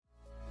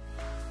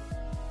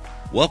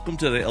Welcome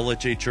to the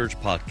LHA Church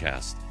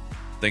podcast.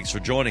 Thanks for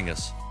joining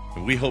us,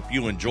 and we hope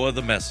you enjoy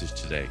the message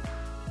today.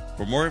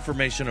 For more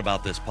information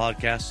about this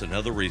podcast and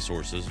other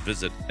resources,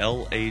 visit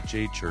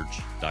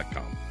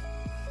lhachurch.com.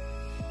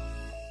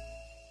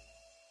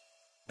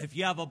 If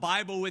you have a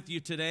Bible with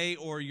you today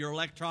or your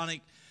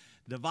electronic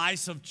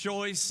device of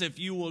choice, if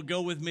you will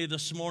go with me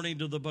this morning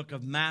to the book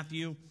of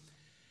Matthew.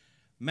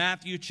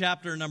 Matthew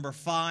chapter number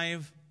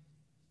 5.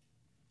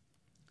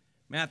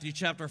 Matthew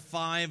chapter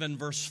 5 and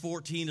verse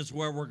 14 is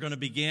where we're going to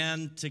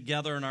begin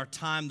together in our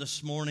time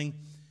this morning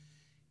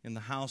in the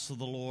house of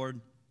the Lord.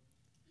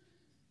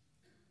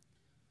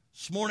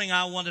 This morning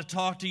I want to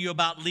talk to you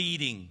about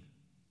leading.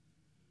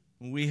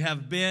 We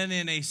have been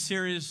in a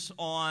series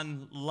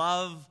on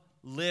love,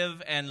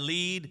 live, and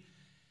lead,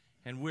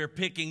 and we're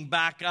picking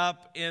back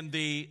up in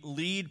the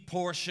lead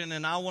portion,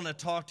 and I want to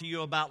talk to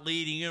you about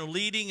leading. You know,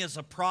 leading is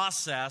a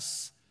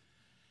process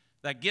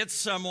that gets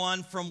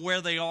someone from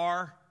where they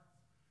are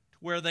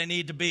where they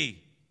need to be.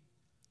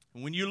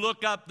 And when you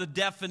look up the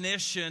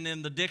definition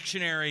in the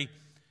dictionary,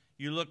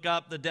 you look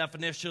up the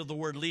definition of the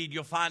word lead,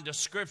 you'll find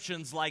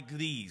descriptions like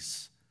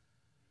these.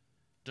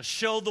 To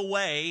show the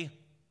way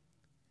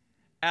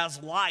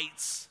as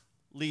lights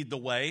lead the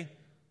way.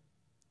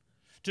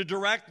 To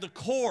direct the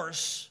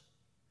course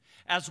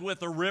as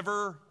with a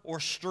river or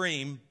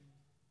stream.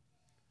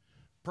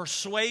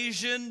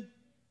 Persuasion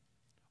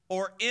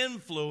or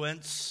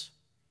influence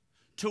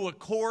to a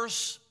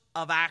course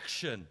of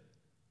action.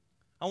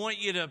 I want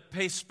you to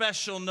pay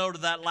special note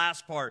of that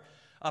last part.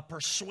 A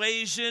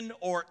persuasion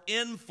or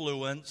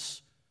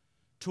influence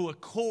to a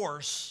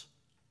course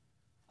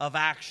of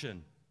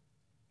action.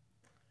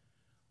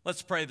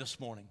 Let's pray this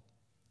morning.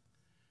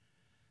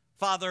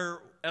 Father,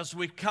 as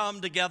we come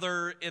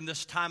together in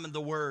this time in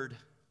the Word,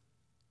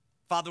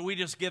 Father, we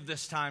just give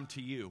this time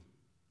to you.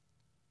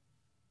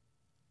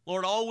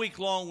 Lord, all week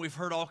long we've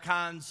heard all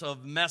kinds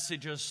of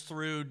messages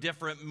through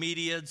different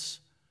medias.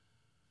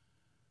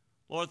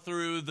 Lord,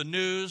 through the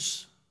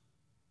news,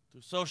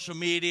 through social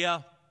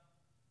media,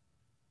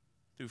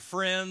 through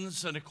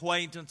friends and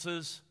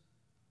acquaintances.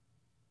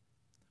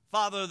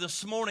 Father,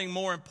 this morning,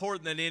 more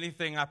important than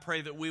anything, I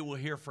pray that we will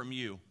hear from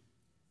you.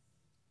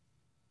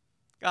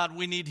 God,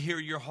 we need to hear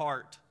your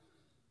heart.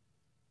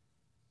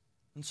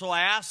 And so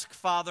I ask,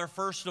 Father,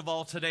 first of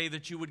all today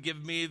that you would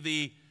give me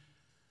the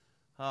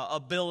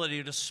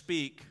ability to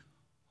speak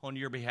on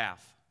your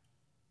behalf.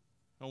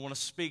 I want to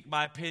speak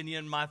my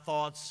opinion, my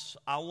thoughts.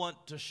 I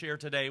want to share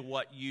today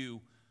what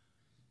you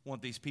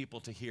want these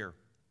people to hear.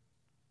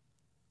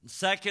 And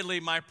secondly,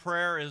 my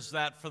prayer is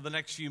that for the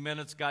next few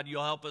minutes, God,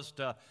 you'll help us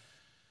to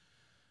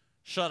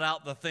shut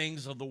out the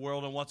things of the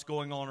world and what's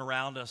going on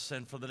around us,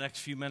 and for the next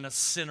few minutes,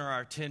 center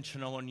our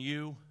attention on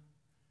you,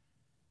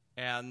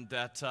 and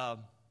that,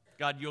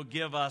 God, you'll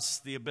give us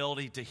the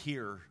ability to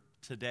hear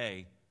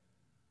today.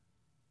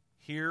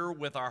 Hear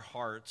with our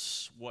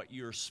hearts what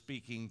you're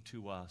speaking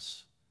to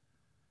us.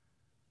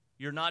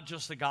 You're not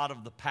just a God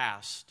of the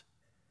past,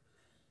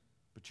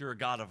 but you're a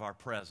God of our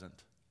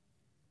present.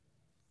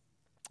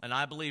 And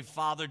I believe,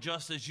 Father,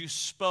 just as you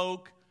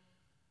spoke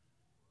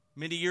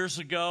many years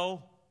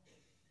ago,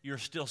 you're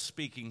still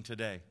speaking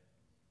today.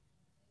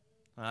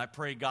 And I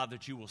pray, God,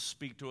 that you will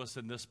speak to us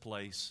in this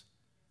place.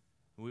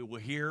 We will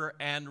hear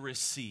and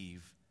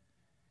receive.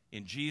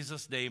 In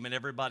Jesus' name, and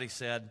everybody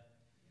said,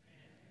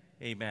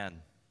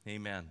 amen.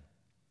 Amen.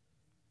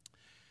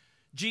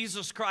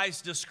 Jesus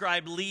Christ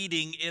described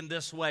leading in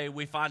this way.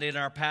 We find it in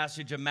our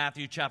passage in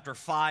Matthew chapter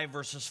 5,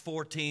 verses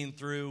 14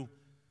 through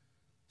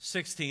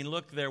 16.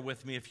 Look there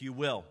with me if you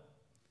will.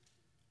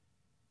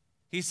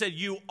 He said,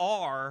 you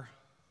are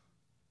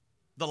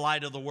the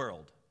light of the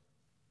world.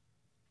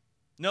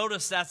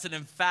 Notice that's an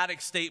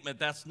emphatic statement.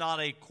 That's not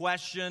a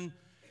question.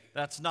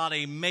 That's not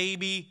a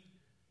maybe.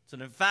 It's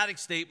an emphatic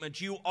statement.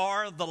 You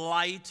are the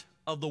light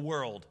of the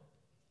world.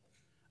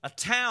 A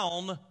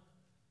town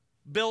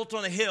built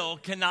on a hill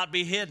cannot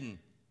be hidden.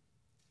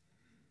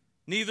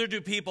 Neither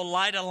do people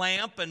light a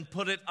lamp and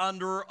put it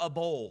under a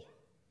bowl.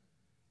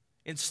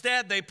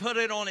 Instead, they put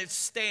it on its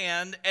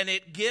stand, and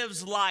it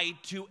gives light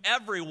to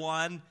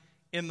everyone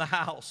in the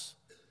house.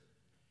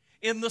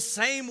 In the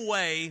same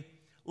way,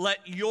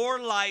 let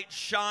your light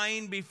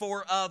shine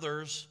before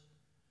others,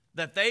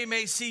 that they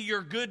may see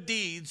your good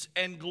deeds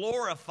and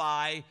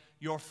glorify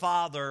your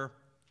Father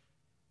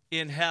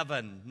in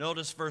heaven.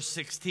 Notice verse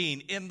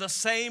 16. In the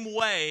same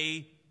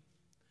way,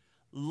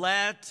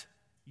 let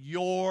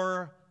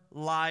your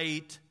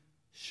light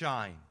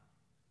shine.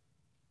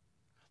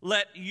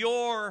 Let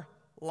your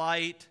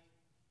light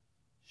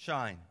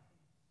shine.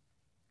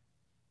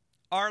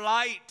 Our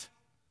light,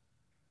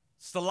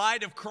 it's the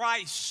light of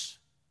Christ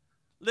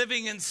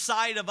living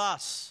inside of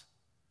us.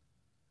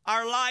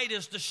 Our light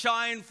is to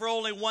shine for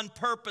only one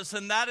purpose,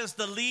 and that is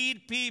to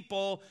lead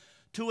people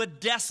to a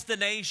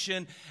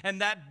destination,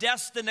 and that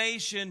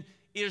destination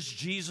is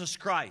Jesus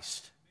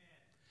Christ.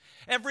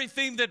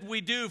 Everything that we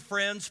do,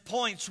 friends,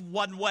 points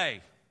one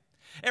way.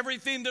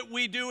 Everything that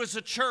we do as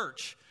a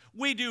church,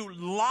 We do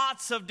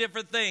lots of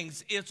different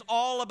things. It's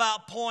all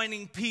about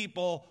pointing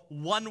people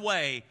one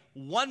way,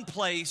 one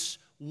place,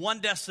 one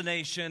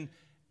destination,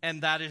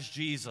 and that is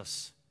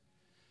Jesus.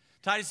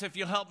 Titus, if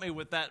you'll help me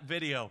with that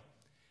video.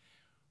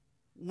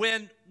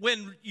 When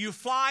you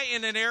fly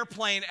in an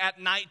airplane at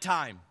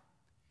nighttime,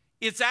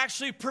 it's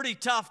actually pretty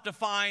tough to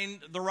find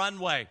the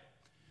runway.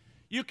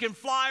 You can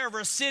fly over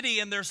a city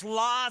and there's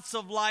lots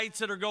of lights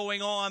that are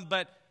going on,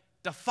 but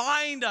to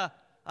find a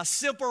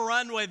simple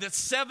runway that's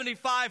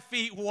 75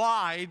 feet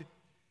wide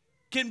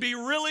can be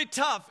really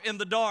tough in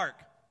the dark.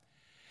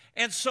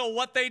 And so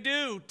what they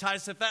do,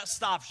 Titus, if that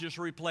stops, just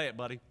replay it,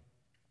 buddy.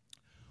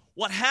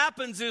 What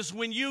happens is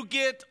when you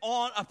get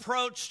on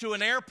approach to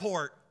an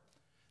airport,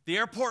 the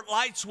airport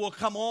lights will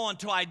come on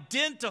to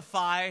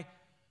identify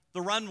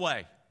the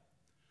runway.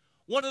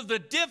 One of the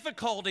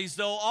difficulties,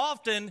 though,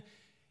 often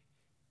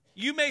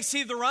you may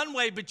see the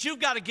runway, but you've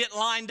got to get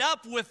lined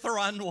up with the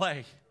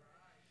runway.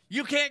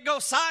 You can't go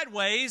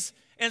sideways,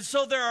 and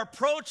so there are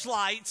approach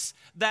lights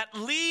that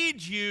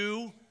lead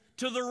you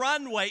to the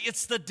runway.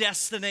 It's the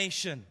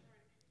destination.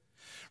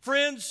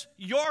 Friends,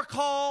 your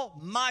call,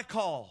 my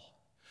call.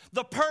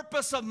 The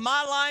purpose of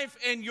my life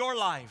and your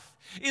life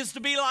is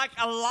to be like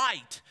a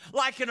light,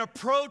 like an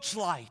approach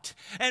light.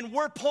 And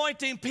we're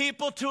pointing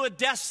people to a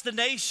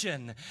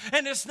destination.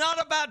 And it's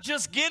not about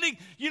just getting,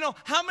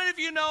 how many of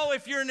you know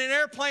if you're in an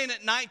airplane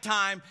at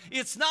nighttime,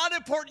 it's not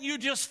important you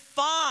just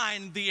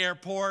find the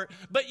airport,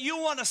 but you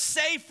want to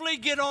safely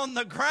get on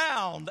the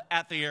ground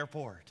at the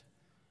airport.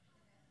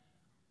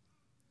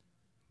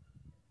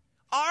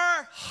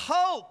 Our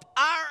hope,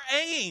 our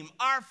aim,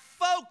 our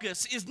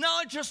focus is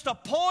not just to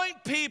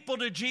point people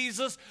to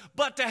Jesus,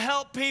 but to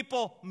help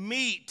people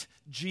meet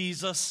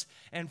Jesus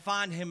and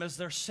find Him as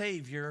their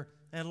Savior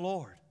and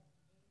Lord.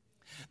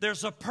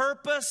 There's a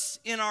purpose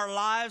in our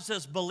lives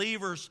as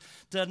believers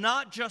to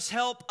not just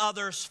help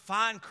others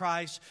find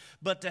Christ,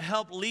 but to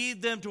help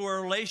lead them to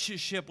a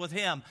relationship with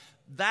Him.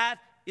 That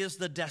is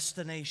the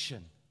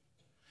destination.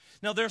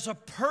 Now, there's a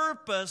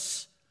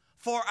purpose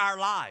for our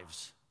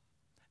lives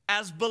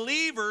as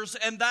believers,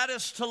 and that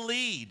is to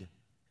lead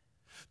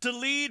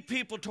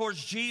people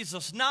towards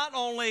Jesus, not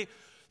only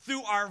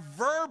through our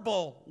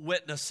verbal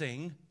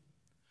witnessing,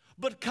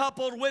 but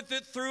coupled with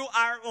it through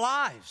our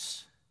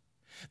lives.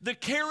 The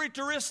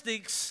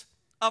characteristics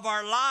of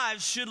our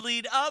lives should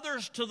lead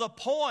others to the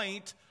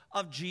point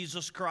of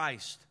Jesus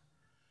Christ.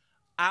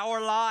 Our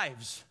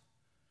lives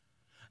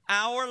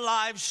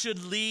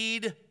should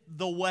lead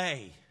the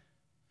way.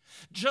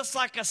 Just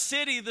like a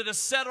city that is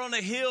set on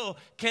a hill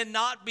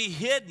cannot be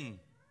hidden.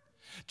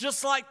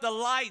 Just like the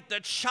light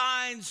that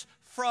shines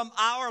from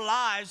our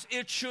lives,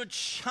 it should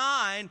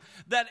shine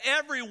that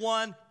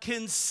everyone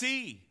can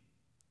see.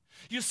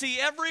 You see,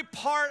 every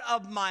part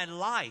of my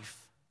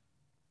life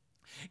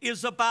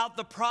is about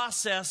the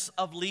process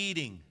of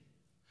leading.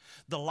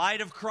 The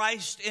light of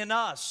Christ in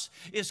us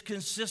is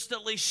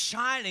consistently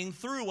shining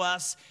through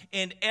us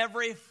in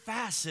every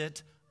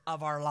facet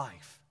of our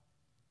life.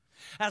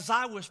 As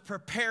I was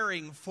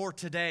preparing for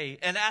today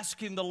and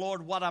asking the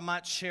Lord what I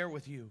might share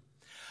with you,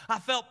 I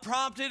felt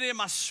prompted in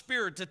my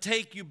spirit to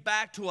take you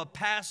back to a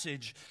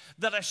passage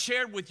that I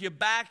shared with you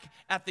back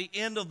at the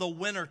end of the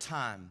winter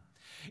time.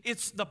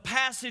 It's the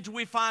passage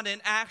we find in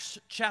Acts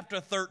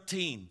chapter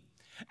 13.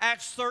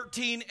 Acts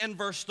 13 and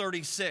verse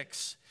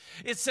 36.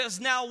 It says,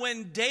 "Now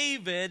when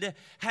David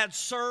had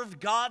served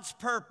God's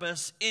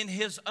purpose in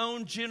his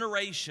own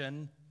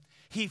generation,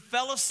 he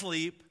fell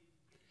asleep.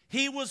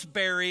 He was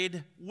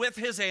buried with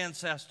his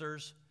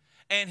ancestors,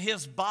 and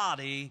his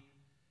body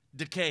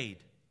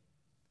decayed."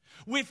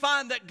 We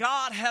find that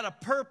God had a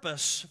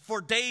purpose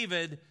for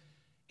David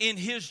in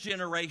his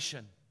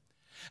generation.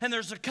 And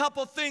there's a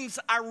couple things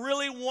I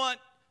really want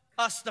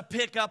us to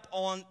pick up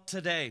on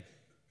today.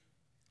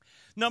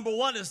 Number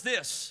one is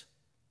this: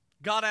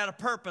 God had a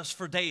purpose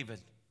for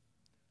David.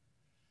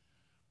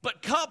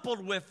 But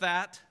coupled with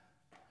that,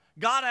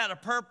 God had a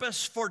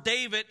purpose for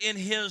David in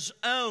his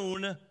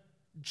own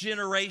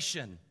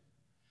generation.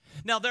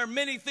 Now, there are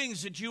many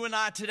things that you and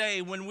I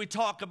today, when we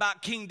talk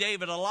about King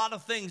David, a lot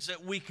of things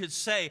that we could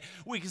say.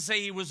 We could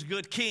say he was a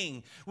good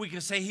king. We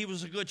could say he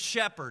was a good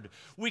shepherd.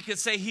 We could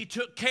say he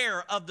took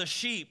care of the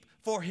sheep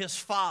for his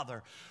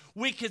father.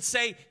 We could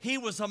say he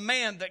was a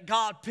man that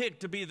God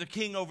picked to be the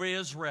king over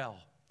Israel.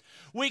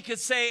 We could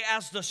say,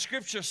 as the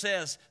scripture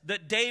says,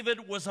 that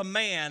David was a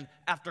man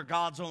after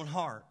God's own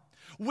heart.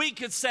 We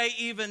could say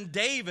even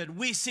David,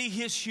 we see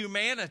his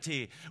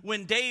humanity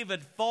when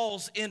David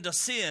falls into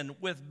sin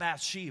with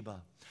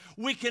Bathsheba.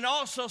 We can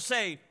also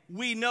say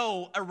we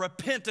know a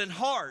repentant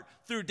heart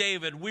through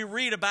David. We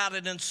read about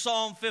it in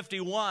Psalm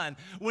 51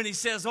 when he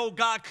says, "Oh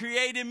God,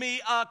 create in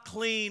me a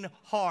clean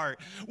heart."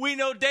 We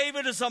know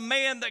David is a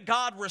man that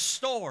God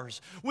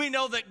restores. We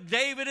know that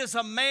David is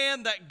a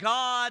man that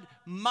God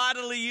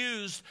mightily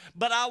used.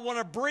 But I want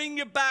to bring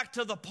you back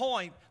to the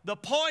point. The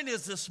point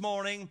is this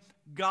morning,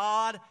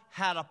 God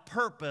had a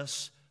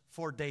purpose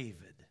for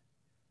David.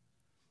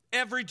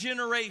 Every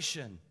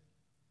generation,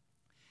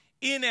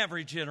 in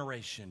every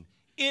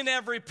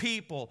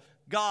people,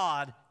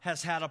 God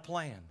has had a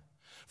plan.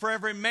 For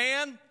every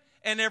man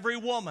and every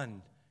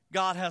woman,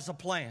 God has a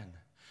plan.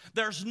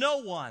 There's no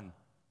one,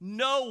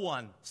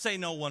 say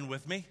no one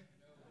with me.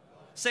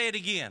 Say it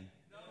again.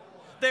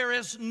 There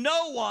is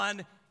no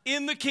one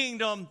in the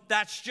kingdom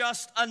that's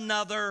just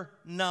another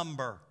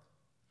number.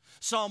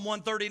 Psalm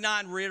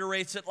 139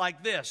 reiterates it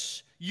like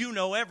this. You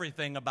know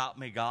everything about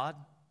me, God.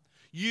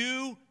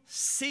 You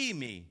see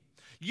me.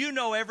 You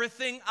know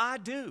everything I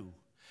do.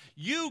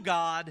 You,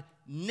 God,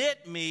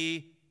 knit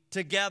me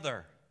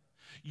together.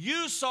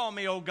 You saw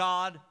me, O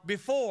God,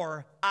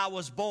 before I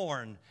was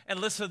born. And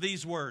listen to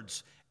these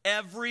words.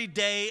 Every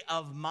day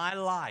of my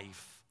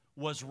life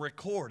was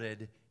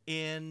recorded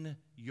in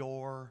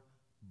your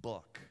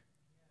book.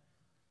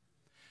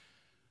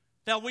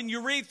 Now, when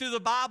you read through the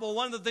Bible,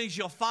 one of the things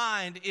you'll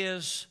find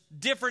is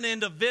different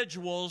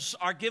individuals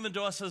are given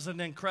to us as an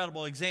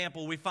incredible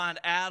example. We find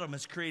Adam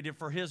is created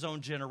for his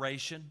own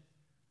generation.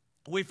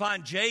 We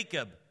find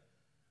Jacob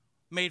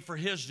made for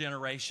his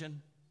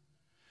generation.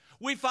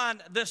 We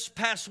find this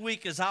past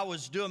week as I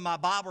was doing my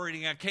Bible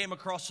reading, I came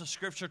across a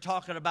scripture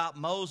talking about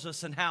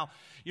Moses and how,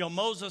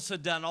 Moses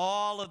had done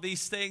all of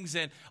these things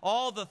and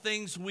all the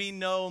things we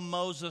know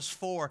Moses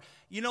for.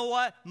 You know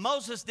what?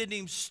 Moses didn't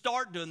even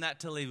start doing that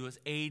till he was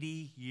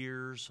 80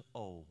 years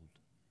old.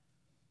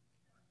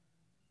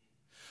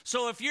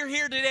 So if you're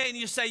here today and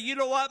you say, you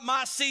know what,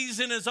 my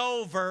season is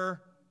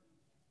over.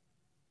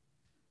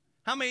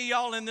 How many of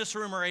y'all in this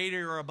room are 80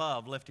 or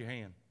above? Lift your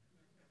hand.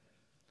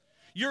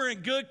 You're in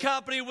good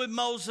company with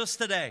Moses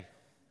today.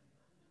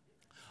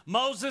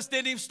 Moses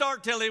didn't even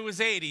start till he was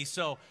 80.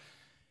 So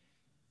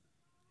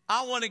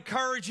I want to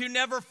encourage you,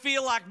 never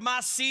feel like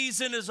my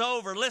season is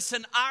over.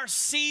 Listen, our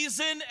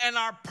season and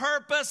our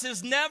purpose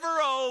is never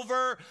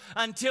over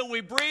until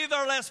we breathe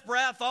our last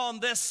breath on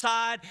this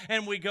side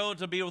and we go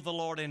to be with the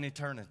Lord in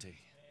eternity.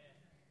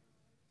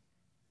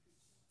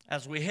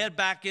 As we head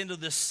back into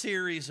this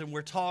series and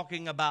we're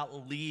talking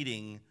about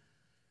leading,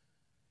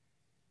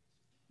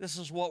 this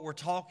is what we're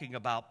talking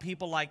about.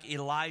 People like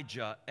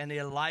Elijah and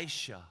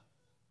Elisha.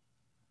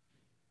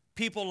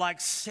 People like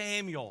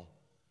Samuel,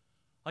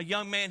 a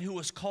young man who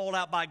was called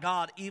out by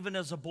God even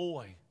as a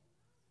boy.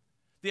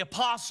 The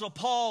Apostle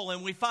Paul,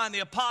 and we find the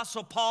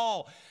Apostle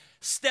Paul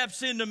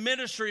steps into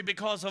ministry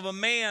because of a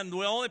man.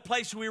 The only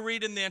place we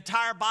read in the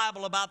entire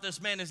Bible about this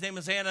man, his name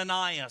is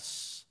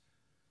Ananias.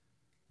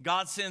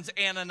 God sends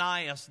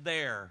Ananias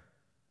there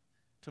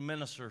to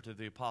minister to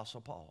the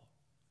Apostle Paul.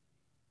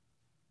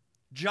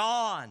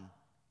 John,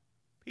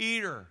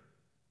 Peter,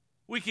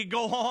 we could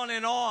go on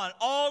and on.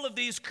 All of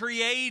these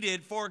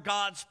created for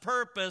God's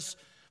purpose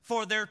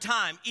for their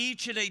time,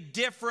 each in a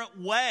different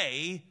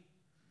way,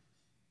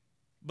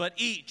 but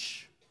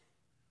each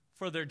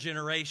for their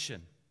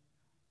generation.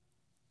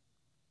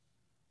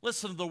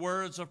 Listen to the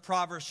words of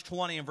Proverbs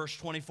 20 and verse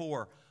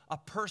 24. A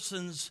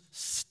person's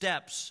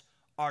steps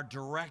are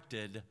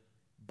directed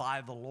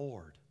by the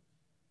Lord.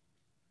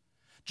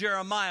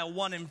 Jeremiah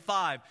 1 and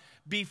 5.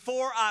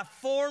 Before I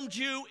formed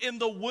you in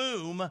the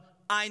womb,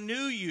 I knew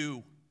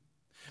you.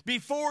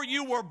 Before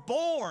you were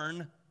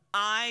born,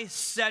 I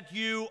set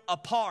you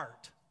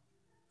apart.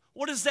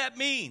 What does that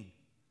mean?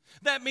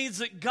 That means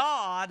that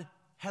God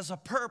has a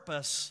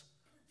purpose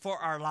for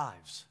our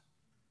lives.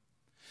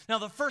 Now,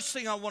 the first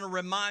thing I want to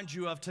remind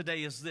you of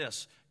today is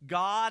this.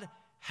 God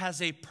has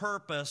a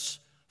purpose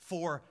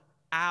for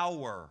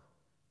our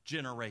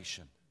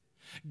generation.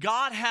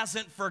 God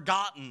hasn't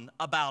forgotten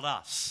about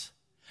us.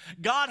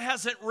 God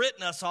hasn't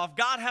written us off.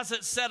 God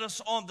hasn't set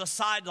us on the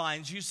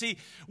sidelines. You see,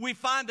 we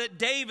find that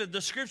David, the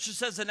scripture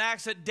says in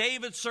Acts that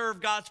David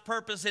served God's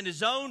purpose in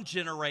his own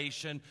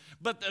generation.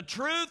 But the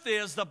truth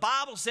is, the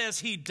Bible says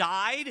he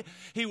died.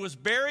 He was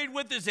buried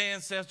with his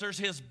ancestors.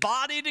 His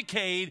body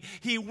decayed.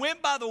 He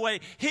went by the way.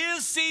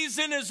 His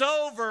season is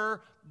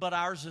over, but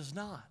ours is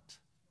not.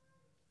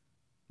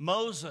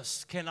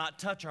 Moses cannot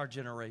touch our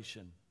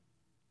generation,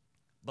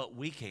 but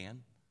we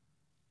can.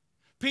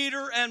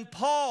 Peter and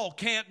Paul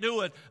can't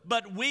do it,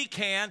 but we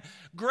can.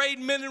 Great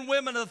men and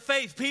women of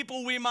faith,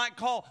 people we might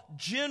call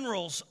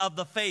generals of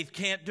the faith,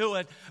 can't do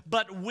it,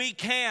 but we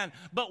can.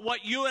 But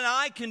what you and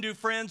I can do,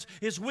 friends,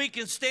 is we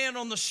can stand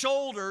on the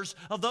shoulders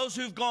of those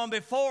who've gone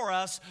before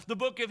us. The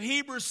book of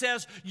Hebrews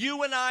says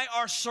you and I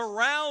are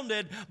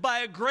surrounded by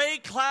a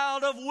great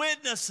cloud of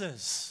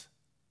witnesses.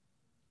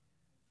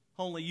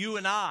 Only you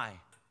and I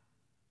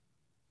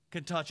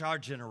can touch our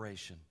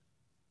generation.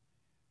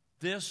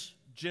 This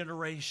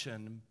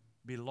generation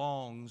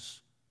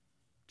belongs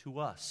to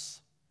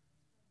us.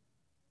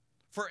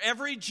 For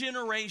every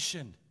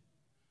generation,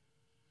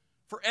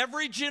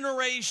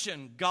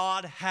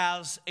 God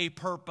has a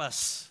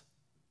purpose.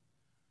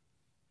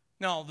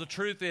 Now, the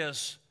truth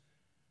is,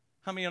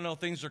 how many of you know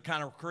things are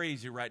kind of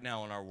crazy right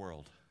now in our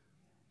world?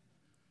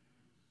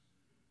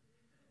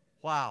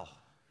 Wow.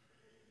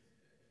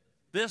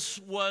 This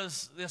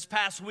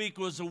past week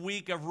was a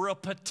week of real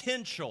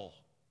potential,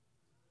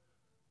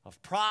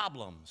 of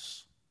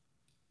problems,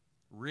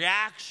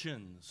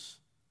 reactions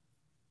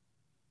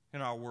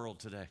in our world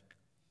today.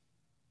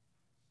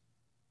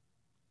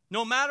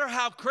 No matter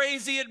how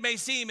crazy it may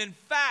seem, in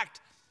fact,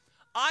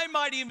 I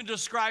might even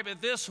describe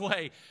it this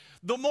way.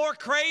 The more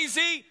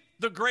crazy,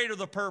 the greater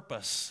the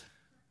purpose.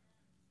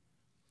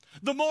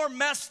 The more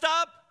messed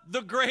up,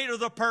 the greater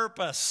the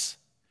purpose.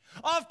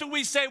 Often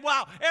we say,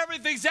 wow,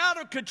 everything's out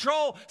of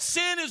control.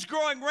 Sin is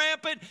growing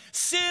rampant.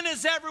 Sin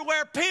is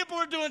everywhere. People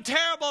are doing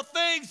terrible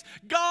things.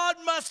 God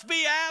must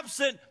be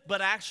absent.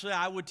 But actually,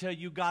 I would tell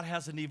you, God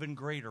has an even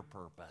greater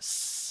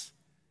purpose.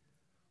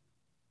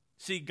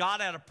 See,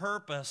 God had a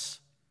purpose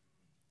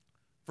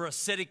for a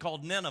city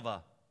called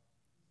Nineveh.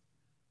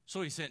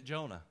 So he sent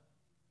Jonah.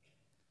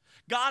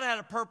 God had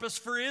a purpose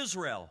for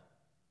Israel.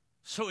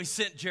 So he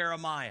sent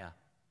Jeremiah.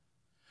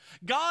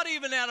 God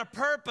even had a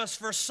purpose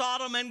for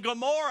Sodom and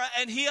Gomorrah,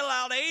 and he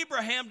allowed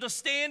Abraham to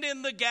stand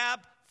in the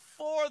gap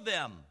for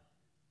them.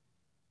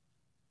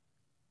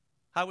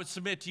 I would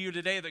submit to you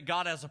today that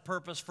God has a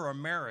purpose for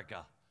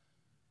America.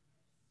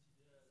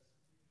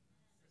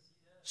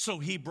 So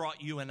he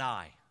brought you and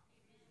I.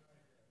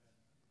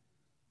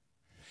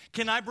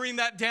 Can I bring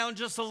that down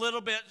just a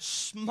little bit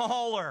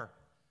smaller?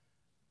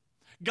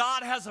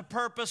 God has a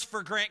purpose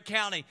for Grant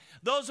County.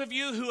 Those of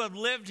you who have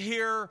lived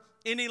here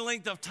any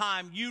length of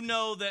time, you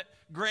know that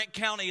Grant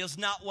County is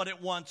not what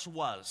it once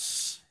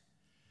was.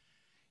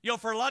 You know,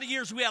 for a lot of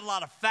years, we had a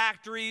lot of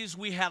factories.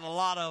 We had a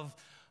lot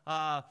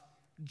of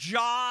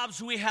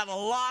jobs. We had a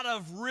lot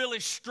of really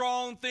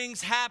strong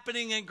things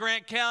happening in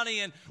Grant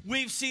County. And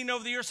we've seen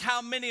over the years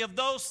how many of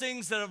those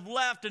things that have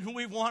left, and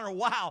we wonder,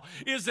 wow,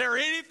 is there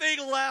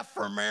anything left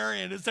for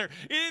Marion? Is there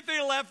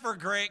anything left for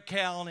Grant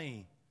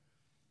County?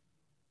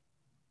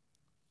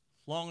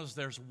 As long as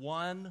there's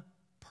one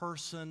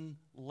person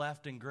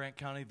left in Grant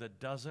County that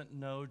doesn't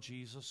know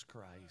Jesus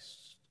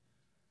Christ,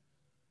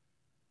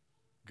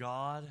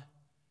 God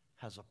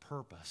has a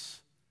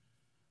purpose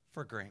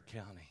for Grant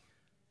County.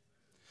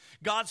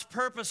 God's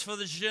purpose for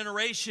this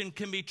generation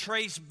can be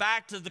traced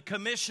back to the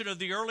commission of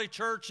the early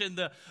church in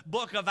the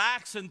book of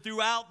Acts and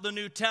throughout the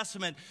New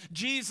Testament.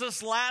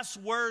 Jesus' last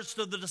words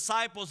to the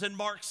disciples in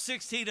Mark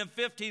 16 and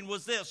 15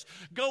 was this: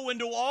 go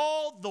into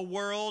all the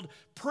world,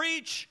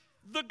 preach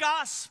the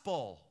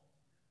gospel.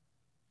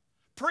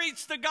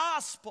 Preach the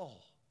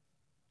gospel.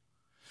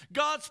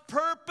 God's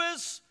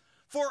purpose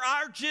for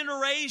our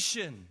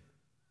generation,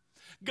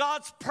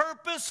 God's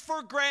purpose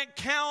for Grant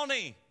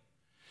County,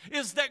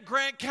 is that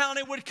Grant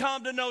County would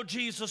come to know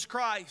Jesus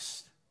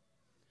Christ.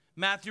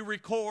 Matthew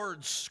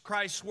records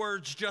Christ's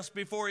words just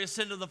before he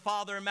ascended to the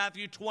Father in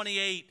Matthew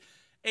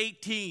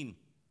 28:18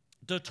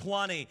 to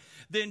 20.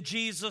 Then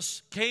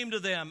Jesus came to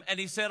them and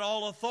he said,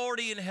 all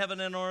authority in heaven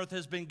and earth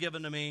has been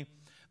given to me.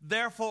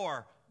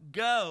 Therefore,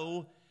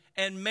 go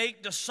and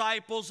make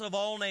disciples of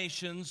all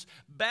nations,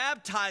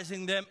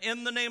 baptizing them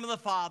in the name of the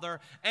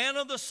Father and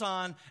of the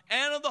Son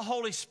and of the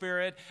Holy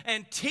Spirit,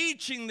 and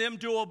teaching them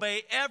to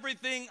obey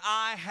everything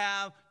I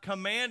have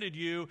commanded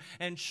you.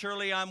 And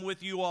surely I'm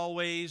with you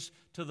always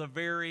to the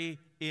very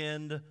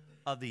end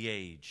of the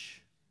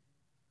age.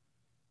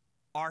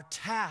 Our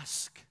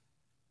task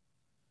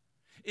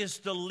is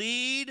to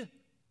lead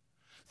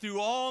through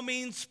all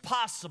means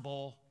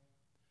possible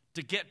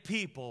to get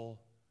people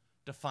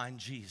to find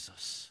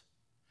Jesus.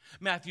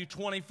 Matthew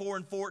 24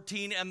 and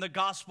 14, and the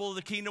gospel of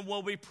the kingdom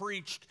will be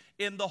preached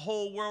in the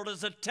whole world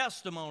as a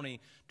testimony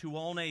to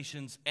all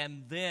nations,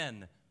 and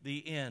then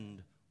the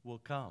end will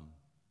come.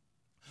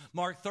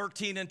 Mark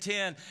 13 and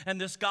 10, and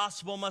this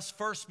gospel must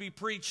first be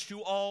preached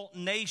to all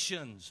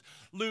nations.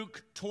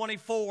 Luke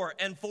 24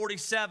 and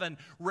 47,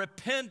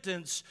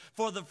 repentance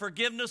for the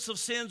forgiveness of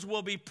sins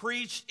will be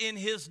preached in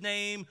his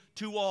name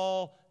to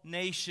all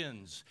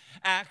nations.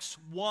 Acts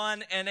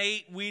 1 and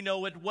 8, we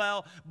know it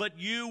well, but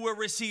you will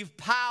receive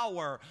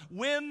power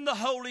when the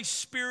Holy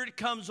Spirit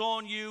comes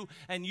on you,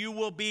 and you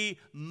will be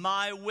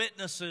my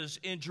witnesses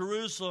in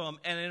Jerusalem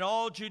and in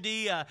all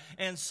Judea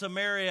and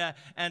Samaria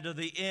and to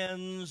the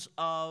ends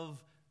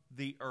of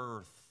the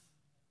earth.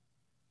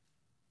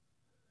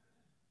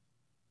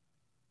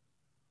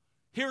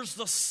 Here's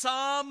the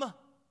sum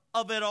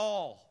of it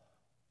all.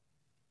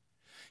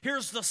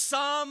 Here's the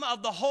sum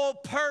of the whole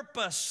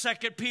purpose,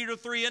 2 Peter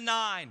 3 and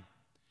 9.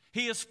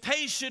 He is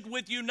patient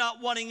with you,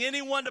 not wanting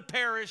anyone to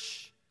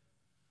perish,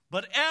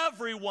 but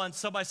everyone,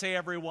 somebody say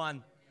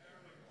everyone,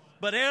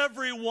 but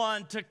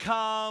everyone to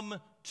come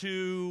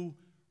to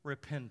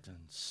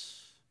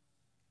repentance.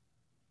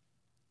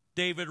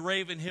 David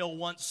Ravenhill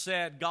once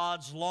said,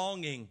 God's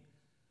longing,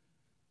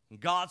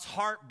 God's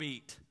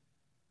heartbeat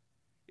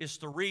is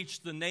to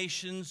reach the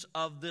nations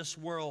of this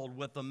world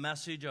with the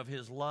message of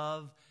his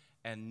love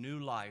and new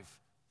life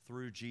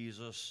through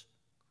Jesus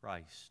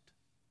Christ.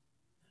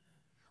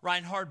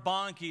 Reinhard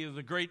Bonnke,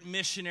 the great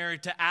missionary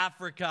to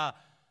Africa,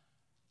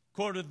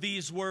 quoted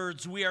these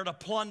words: we are to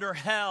plunder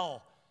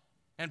hell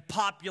and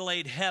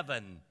populate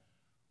heaven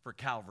for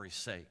Calvary's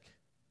sake.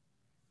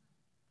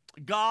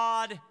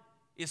 God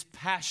is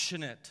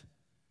passionate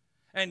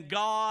and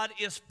God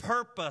is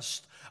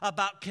purposed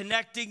about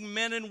connecting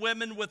men and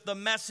women with the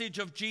message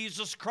of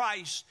Jesus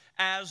Christ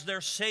as their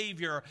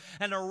Savior.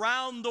 And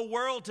around the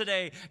world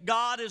today,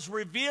 God is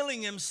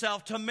revealing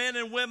himself to men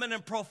and women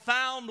in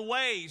profound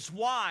ways.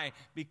 Why?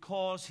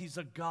 Because he's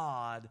a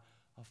God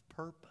of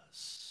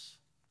purpose.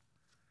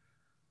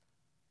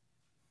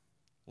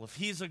 Well, if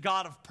He's a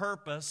God of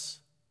purpose,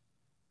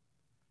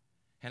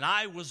 and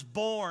I was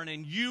born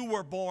and you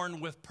were born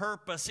with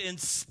purpose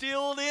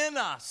instilled in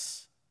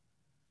us,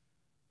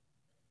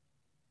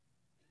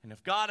 and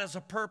if God has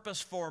a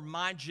purpose for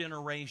my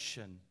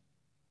generation,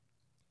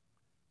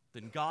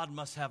 then God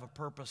must have a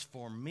purpose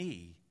for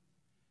me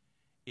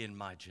in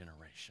my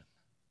generation.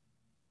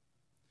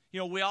 You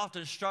know, we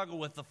often struggle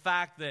with the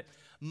fact that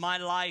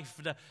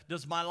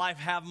does my life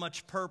have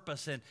much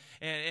purpose? And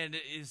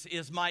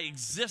is my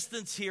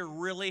existence here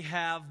really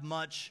have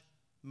much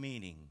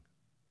meaning?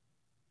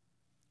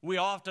 We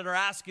often are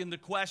asking the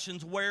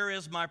questions, where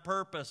is my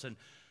purpose? And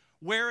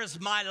where is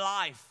my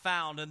life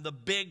found in the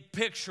big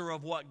picture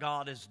of what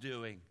God is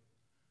doing?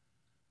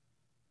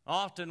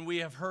 Often we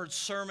have heard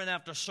sermon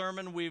after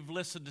sermon. We've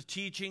listened to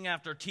teaching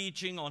after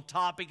teaching on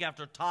topic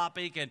after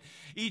topic. And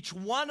each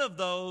one of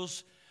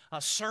those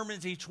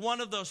sermons, each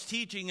one of those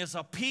teaching is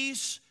a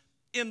piece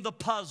in the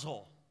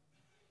puzzle.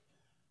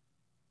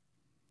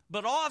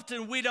 But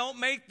often we don't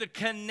make the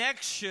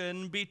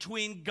connection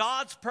between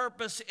God's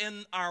purpose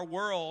in our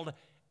world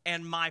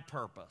and my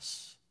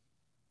purpose.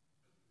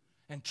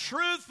 And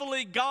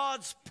truthfully,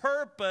 God's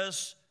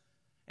purpose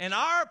and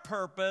our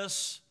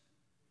purpose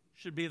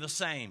should be the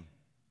same.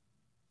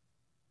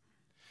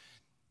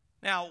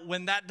 Now,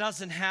 when that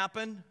doesn't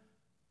happen,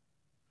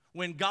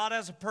 when God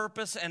has a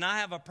purpose and I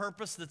have a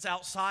purpose that's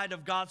outside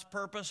of God's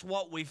purpose,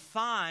 what we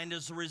find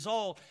as a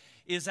result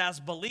is, as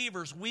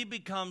believers, we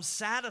become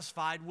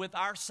satisfied with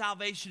our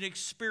salvation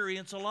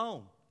experience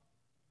alone.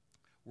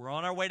 We're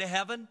on our way to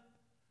heaven.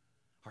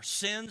 Our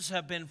sins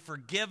have been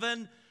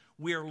forgiven.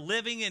 We are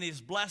living in His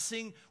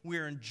blessing. We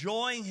are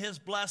enjoying His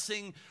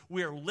blessing.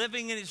 We are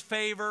living in His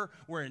favor.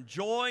 We're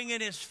enjoying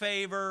in His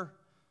favor.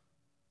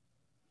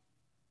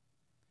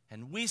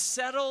 And we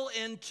settle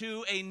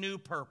into a new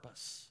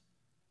purpose.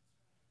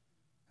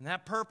 And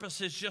that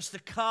purpose is just to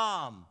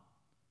come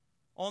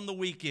on the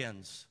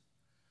weekends,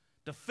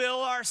 to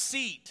fill our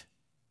seat.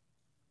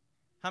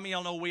 How many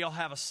of y'all know we all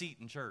have a seat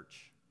in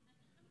church?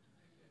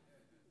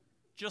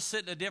 Just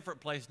sit in a different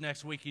place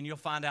next week and you'll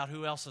find out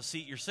who else's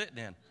seat you're sitting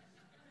in.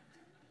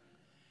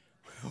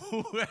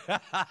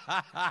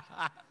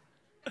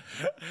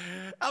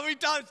 How many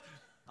times?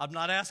 I'm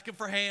not asking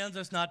for hands.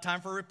 It's not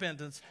time for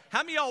repentance.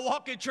 How many of y'all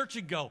walk in church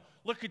and go,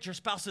 look at your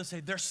spouse and say,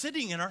 they're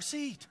sitting in our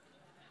seat?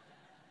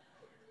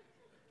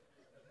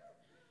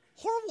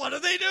 Or what are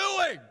they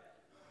doing?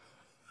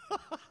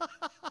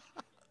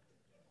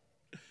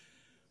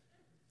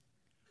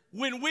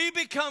 When we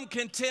become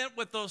content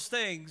with those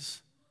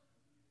things,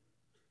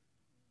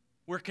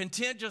 we're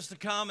content just to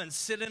come and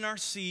sit in our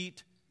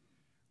seat,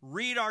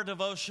 read our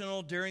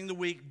devotional during the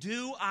week,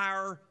 do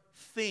our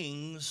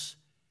things,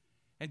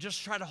 and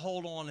just try to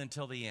hold on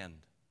until the end.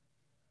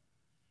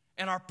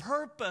 And our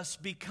purpose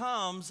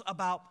becomes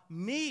about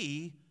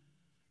me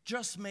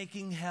just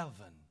making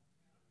heaven.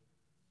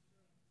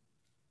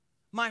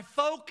 My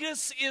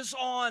focus is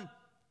on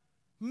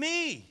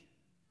me.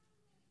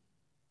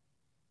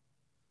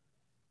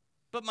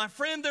 But my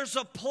friend, there's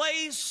a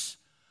place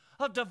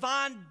of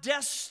divine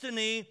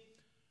destiny.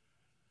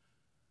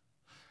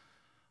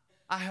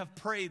 I have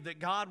prayed that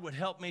God would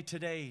help me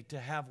today to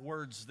have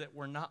words that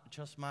were not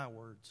just my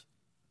words.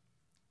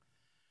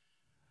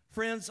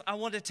 Friends, I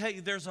want to tell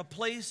you, there's a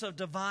place of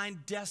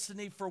divine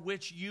destiny for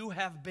which you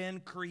have been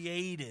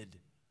created.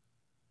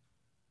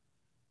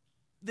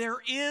 There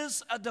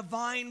is a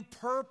divine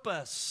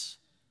purpose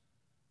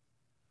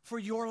for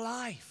your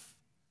life.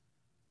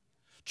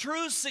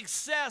 True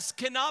success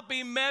cannot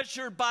be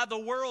measured by the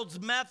world's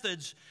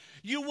methods.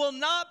 You will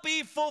not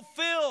be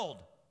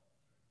fulfilled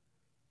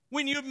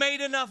when you've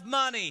made enough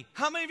money.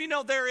 How many of you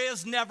know there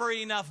is never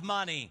enough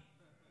money?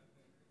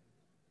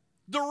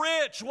 The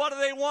rich, what do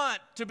they want?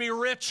 To be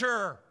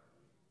richer.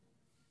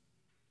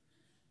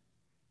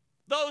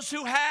 Those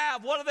who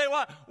have, what do they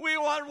want? We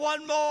want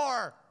one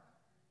more.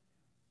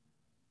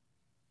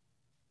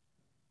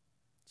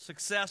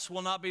 Success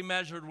will not be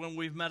measured when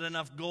we've met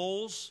enough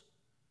goals.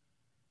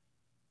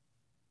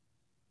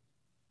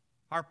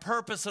 Our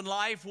purpose in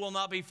life will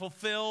not be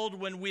fulfilled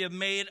when we have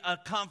made a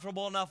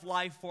comfortable enough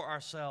life for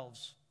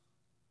ourselves.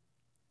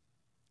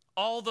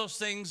 All those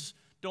things,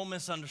 don't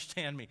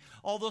misunderstand me.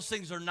 All those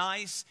things are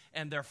nice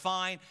and they're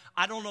fine.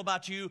 I don't know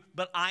about you,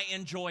 but I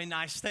enjoy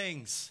nice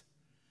things.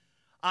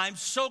 I'm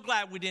so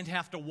glad we didn't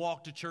have to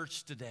walk to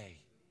church today.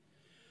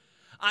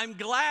 I'm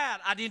glad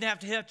I didn't have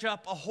to hitch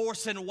up a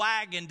horse and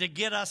wagon to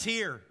get us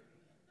here.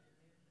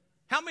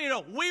 How many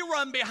know we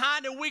run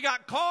behind and we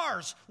got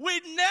cars?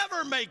 We'd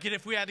never make it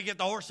if we had to get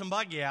the horse and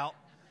buggy out.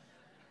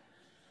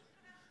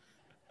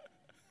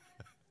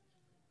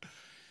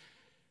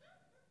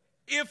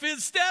 If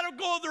instead of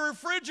going to the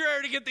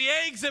refrigerator to get the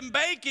eggs and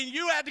bacon,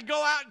 you had to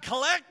go out and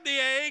collect the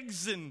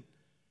eggs and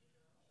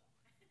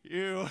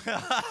you,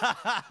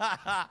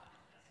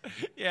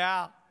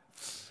 yeah.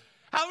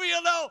 How many of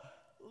you know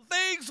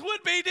things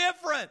would be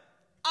different?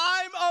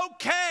 I'm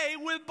okay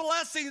with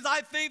blessings. I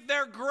think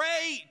they're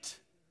great.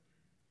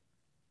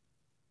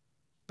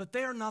 But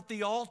they are not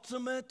the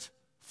ultimate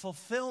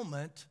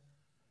fulfillment,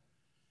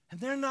 and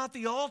they're not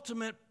the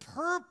ultimate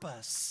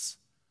purpose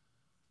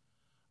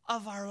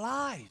of our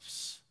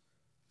lives.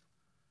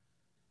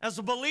 As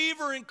a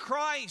believer in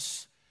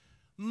Christ,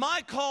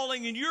 my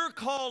calling and your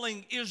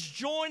calling is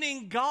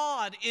joining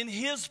God in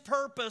His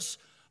purpose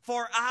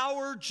for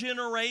our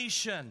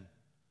generation.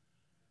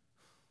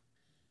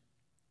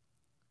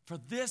 For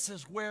this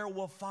is where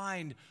we'll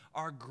find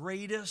our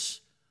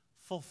greatest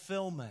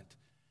fulfillment.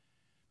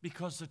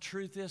 Because the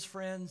truth is,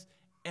 friends,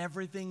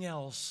 everything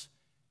else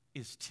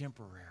is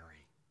temporary.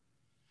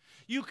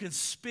 You can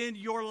spend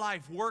your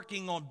life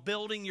working on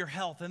building your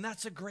health, and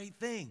that's a great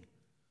thing.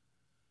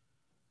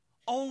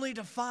 Only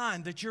to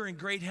find that you're in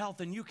great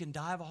health and you can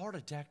die of a heart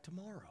attack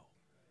tomorrow.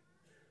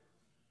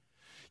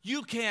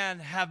 You can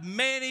have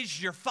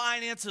managed your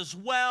finances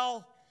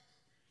well.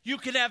 You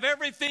can have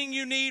everything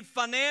you need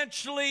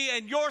financially,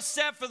 and you're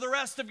set for the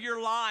rest of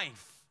your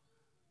life.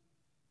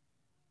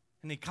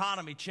 And the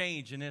economy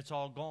changed, and it's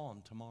all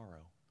gone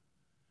tomorrow.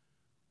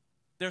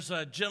 There's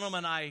a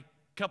gentleman a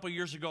couple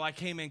years ago I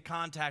came in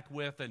contact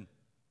with, and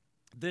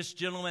this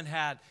gentleman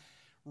had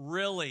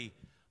really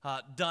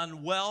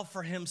done well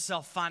for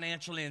himself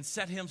financially and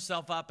set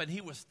himself up, and he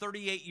was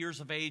 38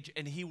 years of age,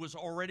 and he was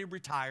already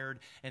retired,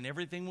 and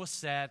everything was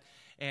set,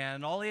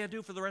 and all he had to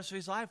do for the rest of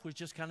his life was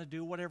just kind of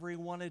do whatever he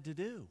wanted to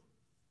do.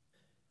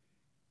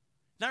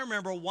 And I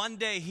remember one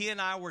day he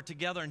and I were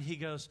together, and he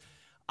goes,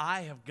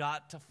 I have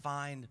got to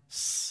find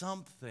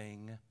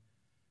something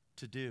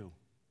to do.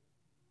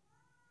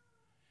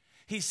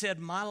 He said,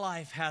 my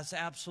life has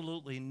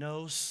absolutely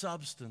no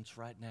substance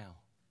right now.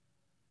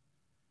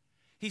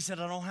 He said,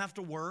 I don't have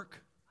to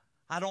work.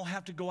 I don't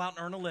have to go out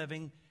and earn a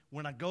living.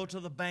 When I go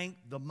to the bank,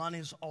 the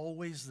money's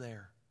always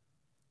there.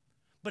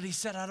 But he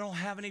said, I don't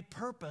have any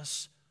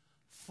purpose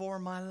for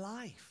my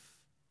life.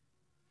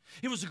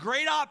 It was a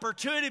great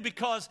opportunity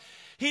because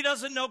he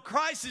doesn't know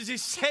Christ as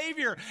his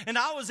Savior. And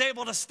I was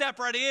able to step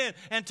right in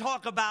and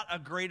talk about a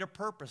greater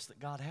purpose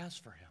that God has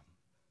for him.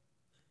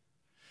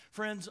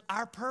 Friends,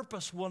 our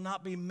purpose will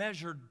not be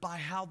measured by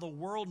how the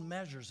world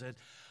measures it.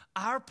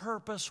 Our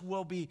purpose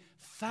will be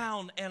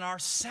found, and our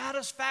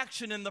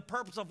satisfaction in the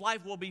purpose of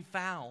life will be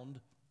found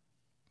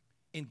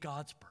in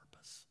God's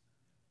purpose.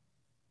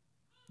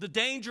 The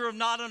danger of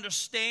not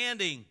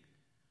understanding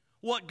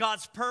what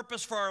God's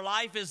purpose for our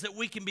life is that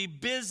we can be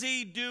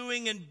busy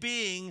doing and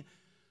being,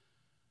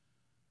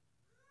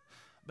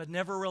 but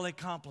never really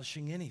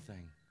accomplishing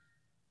anything.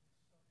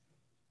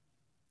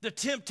 The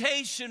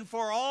temptation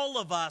for all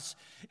of us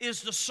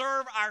is to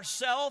serve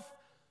ourselves,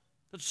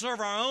 to serve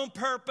our own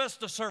purpose,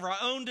 to serve our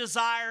own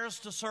desires,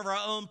 to serve our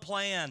own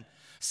plan.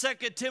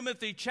 2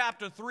 Timothy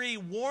chapter 3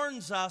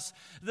 warns us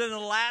that in the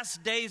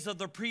last days of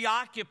the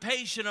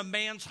preoccupation of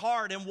man's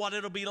heart and what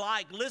it'll be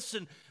like.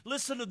 Listen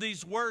to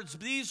these words.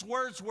 These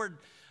words were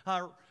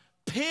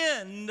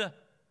penned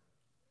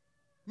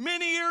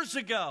many years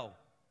ago.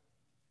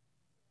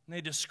 And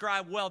they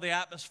describe well the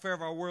atmosphere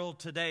of our world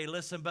today.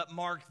 Listen, but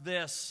mark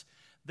this.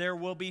 There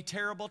will be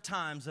terrible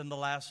times in the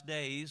last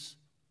days.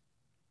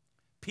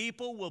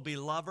 People will be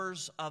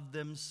lovers of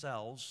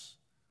themselves,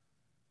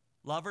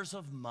 lovers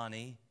of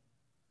money,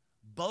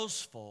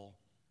 boastful,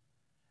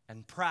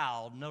 and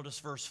proud. Notice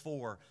verse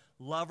 4.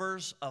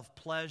 Lovers of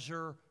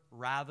pleasure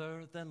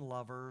rather than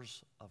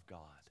lovers of God.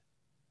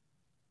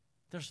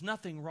 There's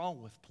nothing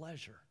wrong with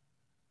pleasure.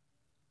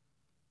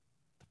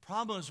 The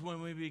problem is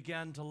when we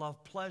begin to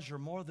love pleasure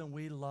more than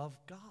we love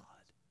God.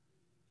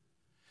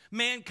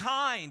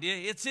 Mankind,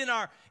 it's in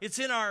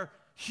our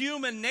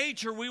human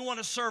nature. We want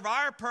to serve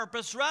our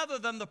purpose rather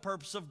than the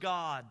purpose of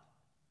God.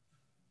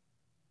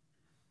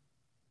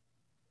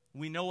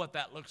 We know what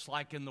that looks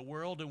like in the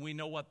world, and we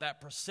know what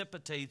that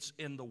precipitates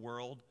in the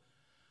world.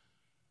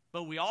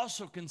 But we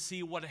also can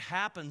see what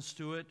happens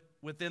to it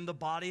within the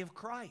body of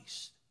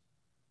Christ.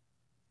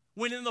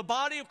 When in the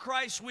body of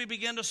Christ we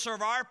begin to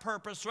serve our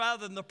purpose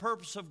rather than the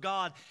purpose of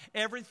God,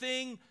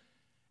 everything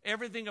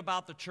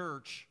about the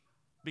church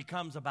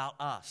becomes about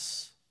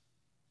us.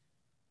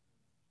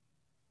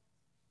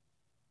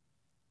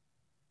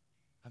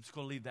 I'm just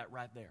going to leave that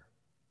right there.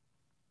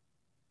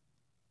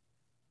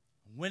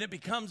 When it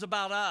becomes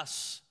about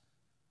us,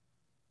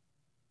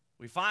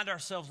 we find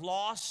ourselves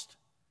lost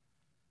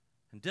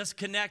and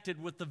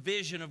disconnected with the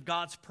vision of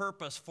God's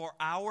purpose for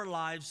our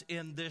lives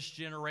in this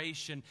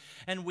generation.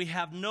 And we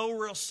have no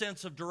real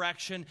sense of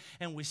direction,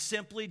 and we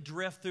simply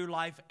drift through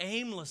life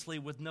aimlessly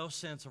with no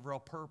sense of real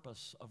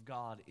purpose of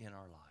God in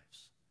our lives.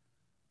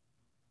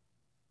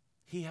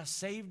 He has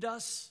saved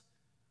us,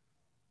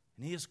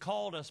 and He has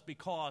called us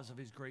because of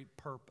His great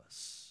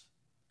purpose.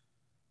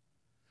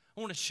 I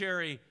want to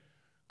share a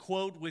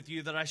quote with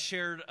you that I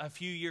shared a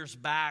few years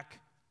back.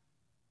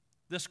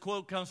 This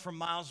quote comes from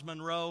Miles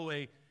Monroe,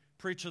 a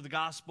preacher of the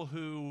gospel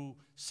who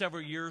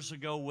several years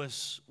ago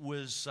was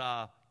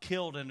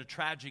killed in a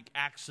tragic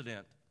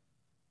accident.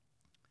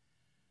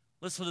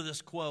 Listen to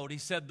this quote. He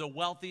said, "The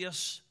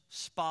wealthiest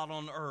spot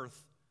on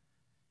earth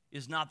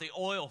is not the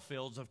oil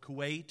fields of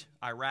Kuwait,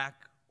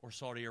 Iraq, or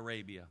Saudi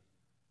Arabia.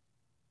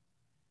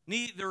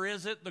 Neither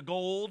is it the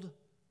gold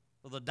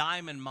the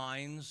diamond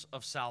mines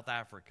of South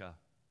Africa,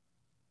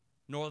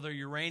 nor the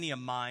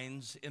uranium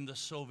mines in the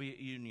Soviet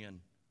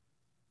Union.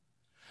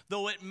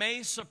 Though it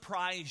may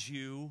surprise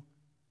you,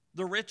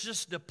 the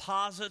richest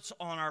deposits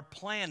on our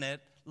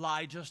planet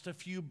lie just a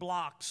few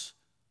blocks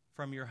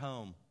from your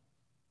home.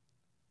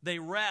 They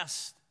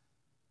rest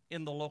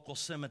in the local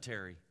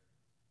cemetery.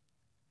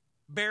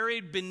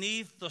 Buried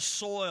beneath the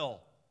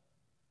soil,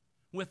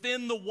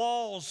 within the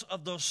walls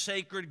of those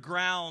sacred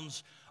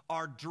grounds,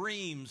 are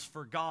dreams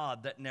for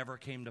God that never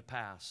came to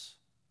pass.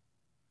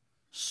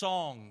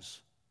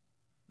 Songs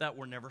that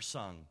were never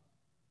sung.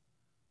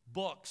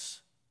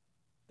 Books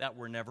that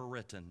were never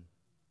written.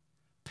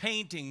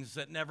 Paintings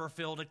that never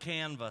filled a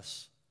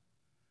canvas.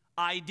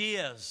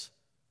 Ideas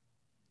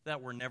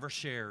that were never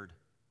shared.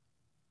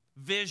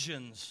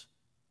 Visions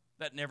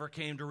that never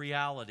came to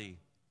reality.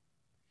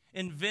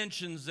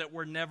 Inventions that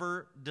were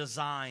never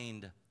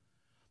designed.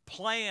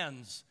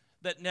 Plans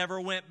that never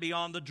went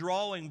beyond the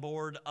drawing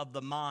board of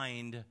the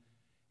mind,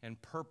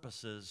 and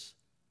purposes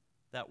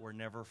that were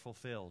never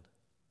fulfilled.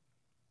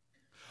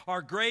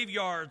 Our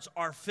graveyards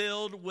are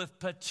filled with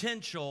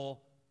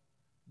potential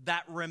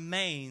that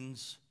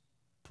remains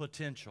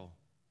potential.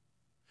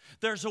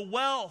 There's a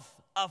wealth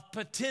of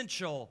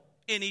potential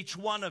in each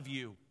one of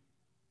you.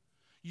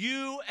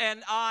 You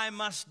and I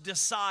must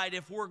decide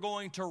if we're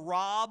going to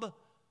rob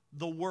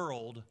the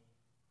world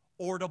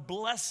or to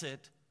bless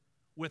it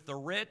with the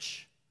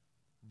rich,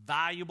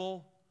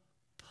 valuable,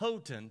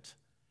 potent,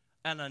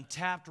 and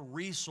untapped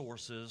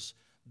resources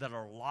that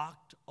are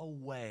locked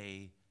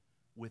away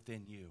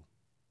within you.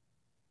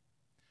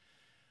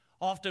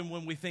 Often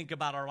when we think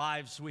about our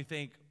lives, we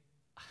think,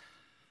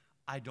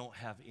 I don't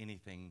have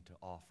anything to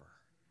offer.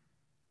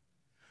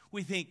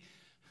 We think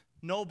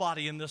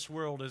nobody in this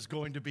world is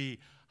going to be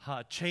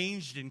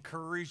changed,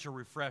 encouraged, or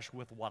refreshed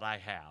with what I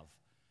have.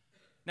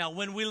 Now,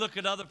 when we look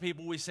at other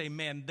people, we say,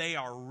 man, they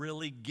are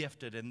really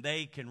gifted and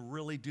they can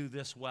really do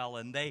this well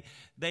and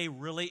they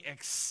really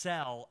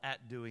excel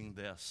at doing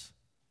this.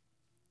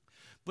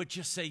 But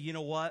just say, you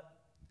know what?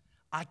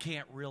 I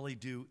can't really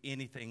do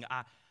anything.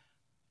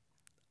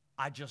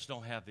 I just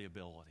don't have the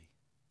ability.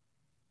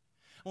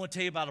 I want to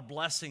tell you about a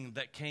blessing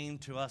that came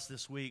to us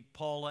this week.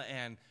 Paula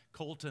and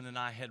Colton and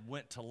I had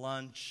went to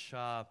lunch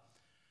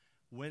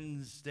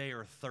Wednesday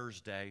or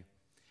Thursday.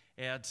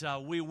 And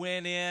we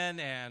went in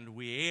and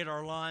we ate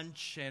our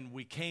lunch and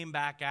we came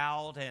back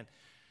out, and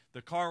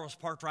the car was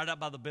parked right up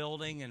by the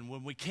building. And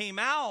when we came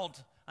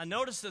out, I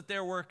noticed that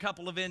there were a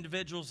couple of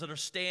individuals that are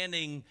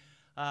standing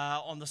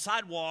on the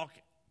sidewalk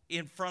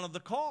in front of the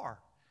car.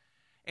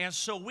 And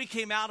so we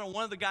came out, and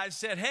one of the guys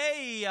said,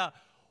 hey,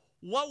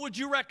 what would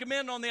you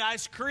recommend on the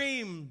ice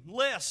cream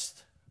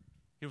list?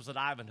 He was at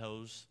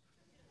Ivanhoe's.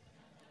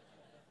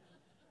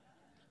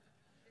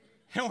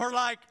 And we're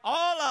like,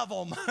 all of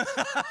them.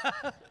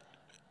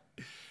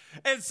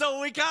 And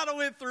so we kind of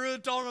went through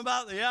and told him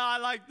about, I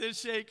like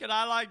this shake, and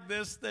I like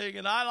this thing,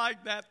 and I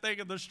like that thing,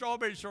 and the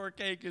strawberry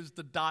shortcake is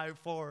to die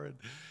for. And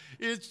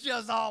it's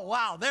just, oh,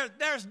 wow,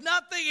 there's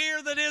nothing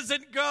here that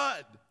isn't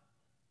good.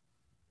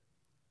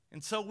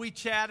 And so we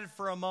chatted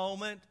for a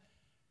moment,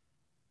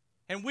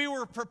 and we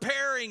were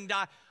preparing.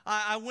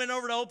 I went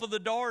over to open the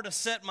door to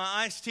set my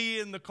iced tea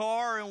in the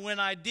car, and when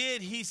I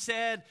did, he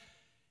said,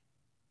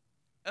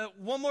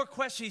 one more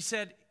question. He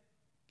said,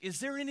 is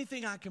there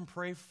anything I can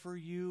pray for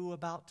you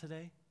about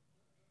today?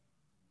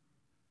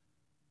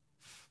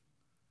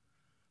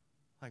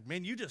 Like,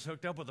 man, you just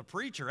hooked up with a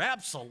preacher.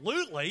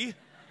 Absolutely.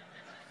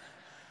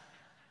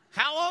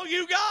 How long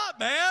you got,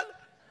 man?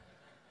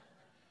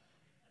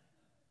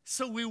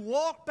 So we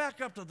walked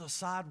back up to the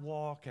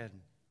sidewalk,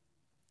 and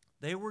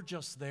they were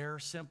just there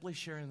simply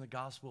sharing the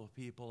gospel with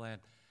people. And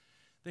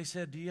they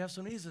said, do you have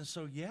some needs? And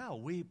so,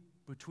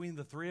 between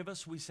the three of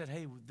us, we said,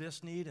 hey,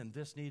 this need and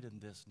this need and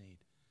this need.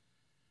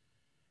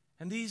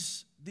 And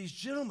these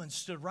gentlemen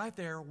stood right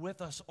there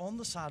with us on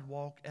the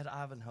sidewalk at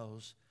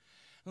Ivanhoe's.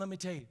 And let me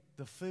tell you,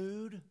 the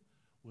food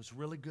was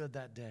really good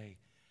that day.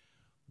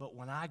 But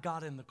when I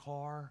got in the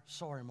car,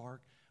 sorry,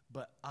 Mark,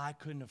 but I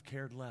couldn't have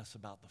cared less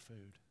about the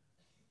food.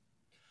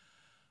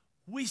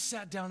 We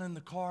sat down in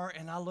the car,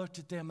 and I looked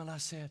at them, and I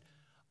said,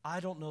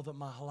 I don't know that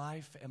my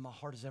life and my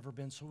heart has ever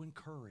been so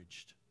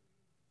encouraged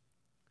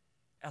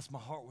as my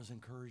heart was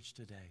encouraged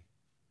today.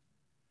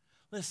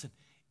 Listen,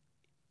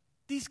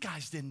 these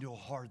guys didn't do a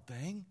hard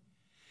thing.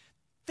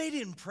 They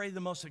didn't pray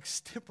the most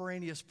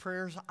extemporaneous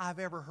prayers I've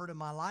ever heard in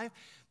my life.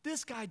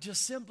 This guy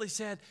just simply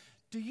said,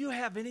 do you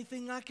have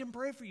anything I can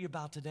pray for you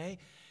about today?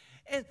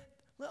 And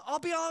I'll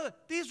be honest,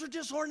 these were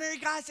just ordinary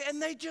guys,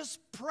 and they just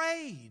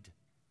prayed.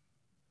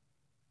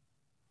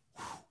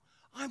 Whew.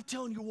 I'm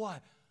telling you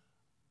what,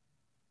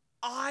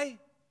 I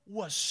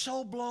was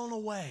so blown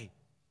away.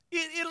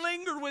 It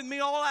lingered with me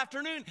all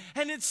afternoon,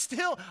 and it's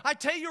still, I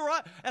tell you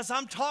what, as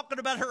I'm talking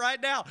about it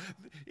right now,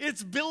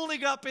 it's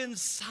building up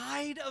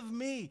inside of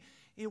me.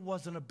 It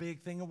wasn't a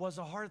big thing. It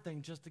wasn't a hard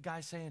thing. Just a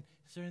guy saying,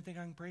 is there anything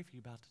I can pray for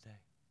you about today?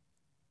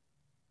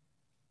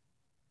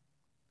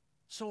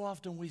 So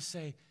often we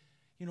say,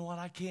 you know what,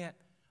 I can't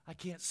I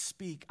can't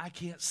speak. I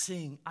can't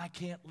sing. I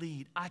can't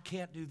lead. I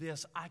can't do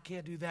this. I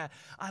can't do that.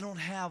 I don't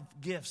have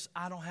gifts.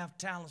 I don't have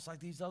talents like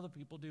these other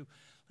people do.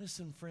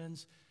 Listen,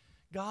 friends,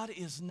 God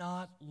is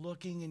not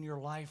looking in your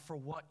life for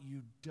what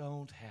you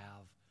don't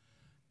have.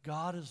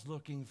 God is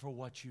looking for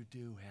what you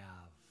do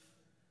have.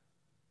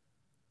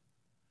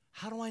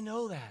 How do I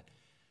know that?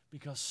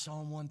 Because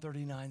Psalm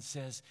 139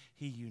 says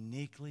He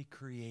uniquely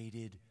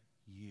created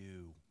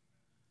you.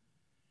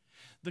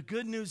 The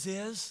good news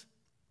is,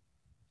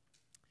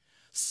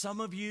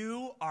 some of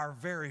you are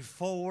very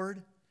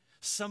forward.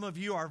 Some of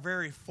you are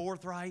very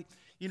forthright.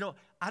 You know,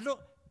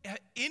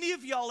 any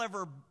of y'all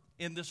ever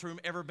in this room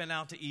ever been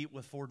out to eat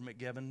with Ford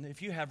McGibbon?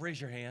 If you have, raise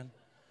your hand.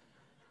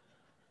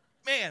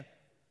 Man,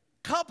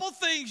 couple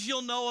things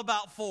you'll know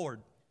about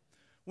Ford.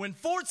 When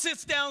Ford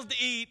sits down to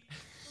eat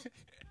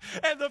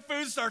and the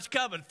food starts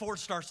coming, Ford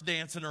starts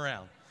dancing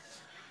around.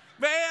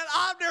 Man,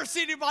 I've never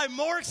seen anybody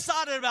more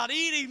excited about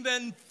eating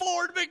than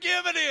Ford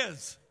McGibbon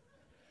is.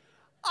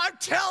 I'm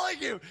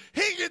telling you,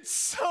 he gets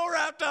so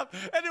wrapped up,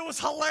 and it was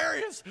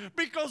hilarious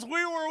because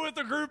we were with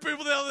a group of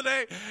people the other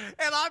day,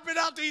 and I've been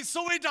out to eat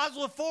so many times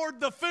with Ford,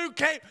 the food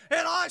came,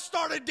 and I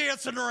started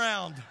dancing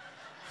around.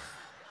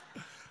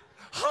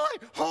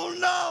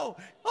 Oh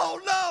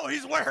no,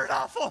 he's wearing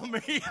off on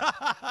me.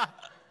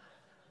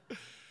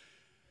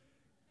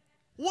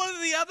 One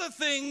of the other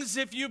things,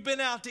 if you've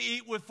been out to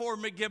eat with Ford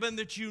McGibbon,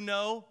 that you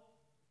know,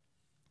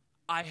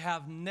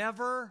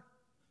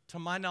 to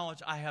my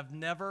knowledge, I have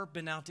never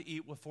been out to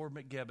eat with Ford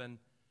McGibbon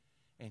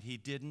and he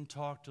didn't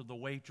talk to the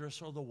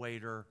waitress or the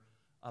waiter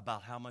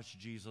about how much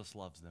Jesus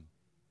loves them.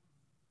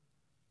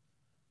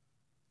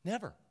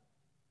 Never.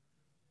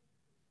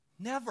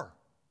 Never.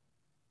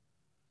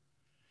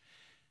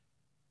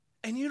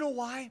 And you know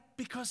why?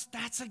 Because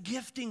that's a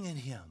gifting in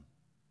him.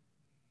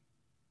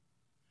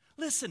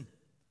 Listen,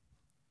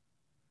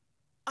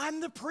 I'm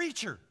the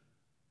preacher.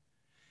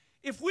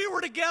 If we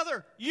were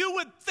together, you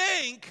would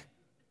think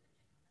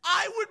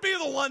I would be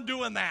the one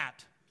doing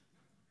that.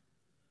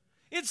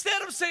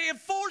 Instead of saying, if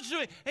Ford's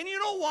doing it. And you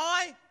know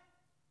why?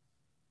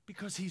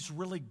 Because he's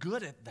really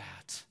good at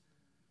that.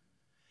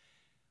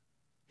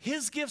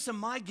 His gifts and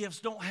my gifts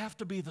don't have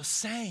to be the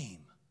same.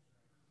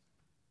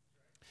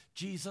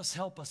 Jesus,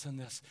 help us in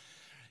this.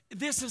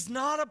 This is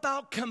not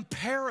about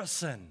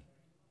comparison.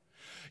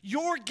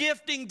 Your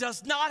gifting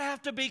does not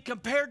have to be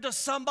compared to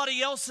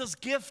somebody else's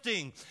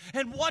gifting.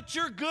 And what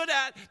you're good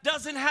at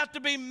doesn't have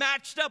to be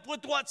matched up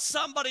with what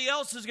somebody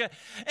else is good at.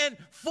 And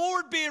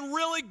Ford being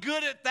really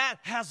good at that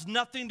has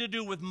nothing to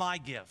do with my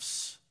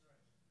gifts.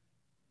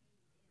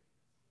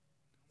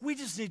 We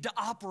just need to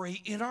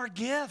operate in our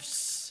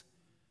gifts.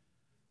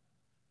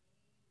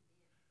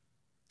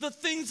 The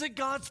things that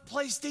God's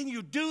placed in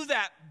you, do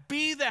that,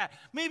 be that.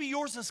 Maybe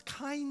yours is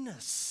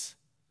kindness.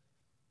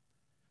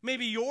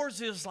 Maybe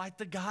yours is like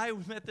the guy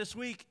we met this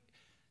week.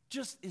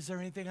 Just, is there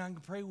anything I can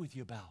pray with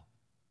you about?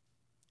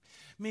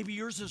 Maybe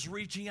yours is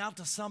reaching out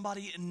to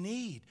somebody in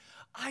need.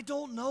 I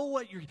don't know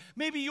what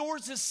maybe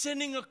yours is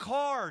sending a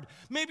card.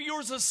 Maybe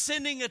yours is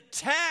sending a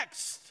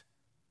text.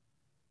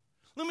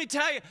 Let me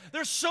tell you,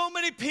 there's so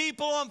many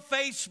people on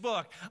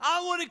Facebook.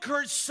 I want to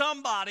encourage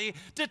somebody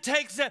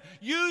to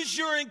use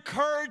your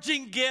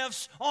encouraging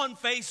gifts on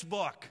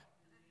Facebook.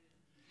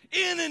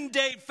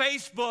 Inundate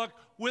Facebook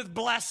with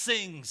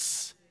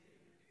blessings.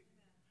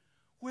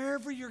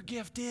 Wherever your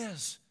gift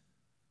is,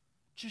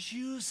 just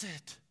use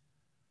it.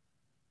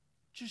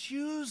 Just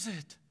use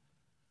it.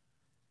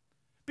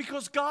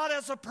 Because God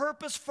has a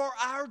purpose for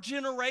our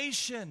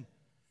generation.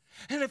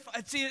 And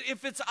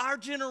if it's our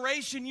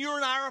generation, you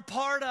and I are a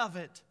part of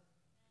it.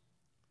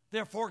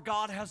 Therefore,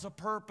 God has a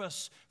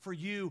purpose for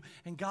you,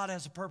 and God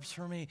has a purpose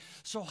for me.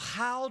 So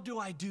how do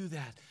I do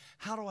that?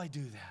 How do I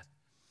do that?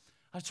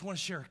 I just want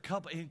to share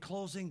in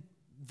closing,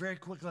 very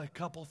quickly, a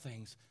couple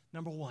things.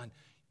 Number one,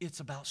 it's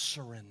about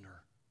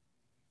surrender.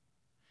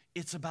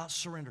 It's about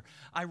surrender.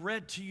 I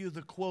read to you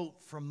the quote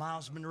from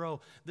Miles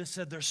Monroe that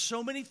said, there's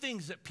so many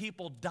things that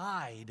people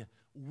died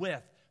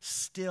with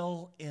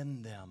still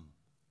in them.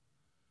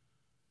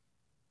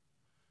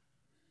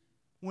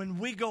 When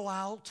we go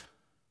out,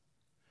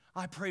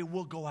 I pray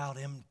we'll go out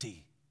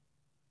empty.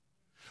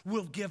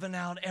 We'll given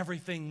out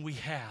everything we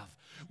have.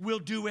 We'll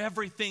do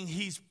everything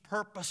He's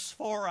purposed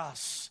for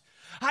us.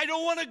 I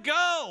don't want to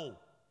go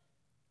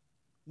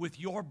with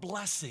your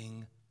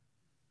blessing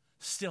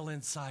still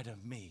inside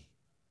of me.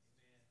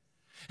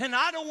 And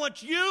I don't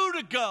want you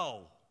to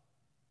go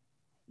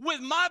with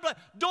my blessing.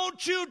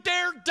 Don't you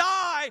dare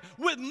die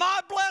with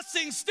my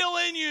blessing still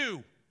in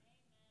you.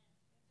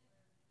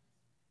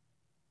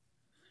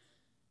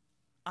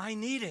 I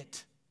need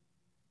it.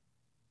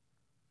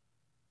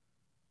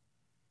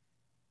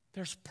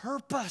 There's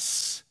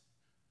purpose.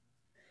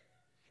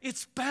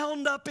 It's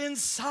bound up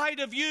inside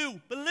of you.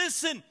 But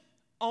listen,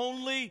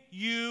 only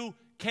you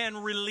can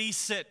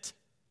release it.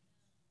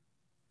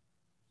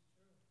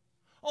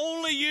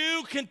 Only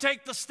you can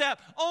take the step.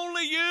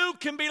 Only you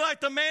can be like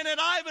the man at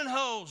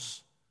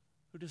Ivanhoe's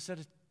who just said,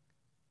 is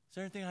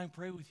there anything I can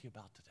pray with you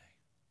about today?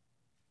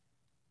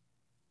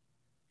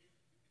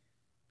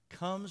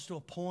 Comes to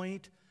a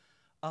point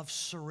of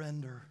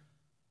surrender.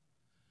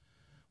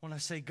 When I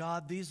say,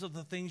 God, these are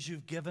the things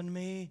you've given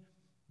me,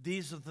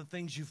 these are the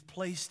things you've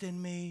placed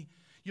in me.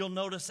 You'll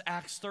notice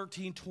Acts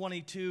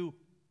 13:22,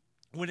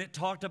 when it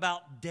talked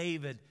about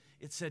David,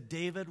 it said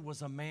David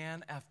was a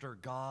man after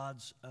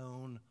God's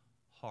own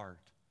heart.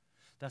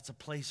 That's a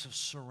place of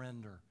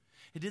surrender.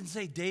 It didn't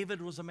say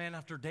David was a man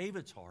after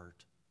David's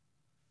heart.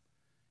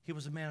 He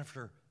was a man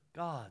after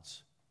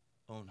God's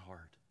own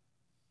heart.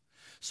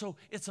 So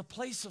it's a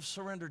place of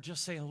surrender,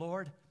 just saying,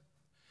 Lord,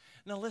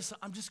 now listen,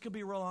 I'm just going to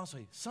be real honest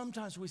with you.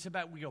 Sometimes we sit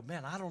back and we go,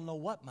 man, I don't know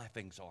what my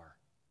things are.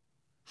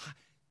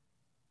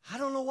 I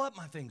don't know what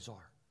my things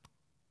are.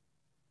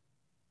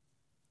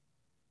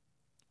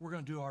 We're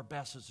going to do our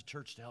best as a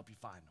church to help you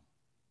find them.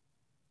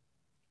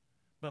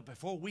 But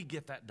before we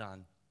get that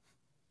done,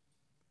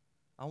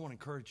 I want to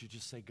encourage you to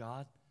just say,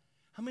 God,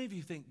 how many of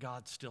you think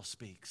God still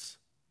speaks?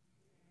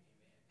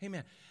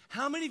 Amen.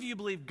 How many of you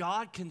believe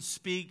God can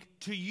speak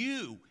to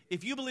you?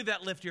 If you believe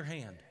that, lift your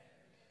hand.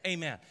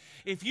 Amen.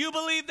 If you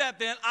believe that,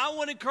 then I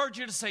want to encourage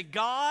you to say,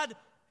 God,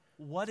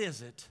 what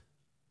is it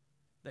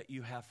that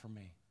you have for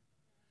me?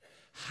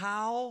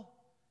 How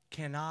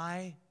can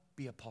I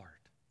be a part?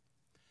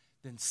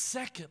 Then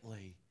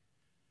secondly,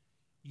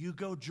 you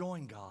go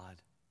join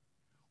God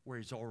where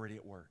He's already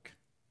at work.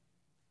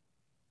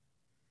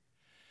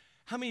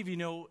 How many of you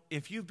know,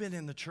 if you've been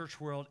in the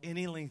church world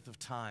any length of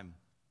time,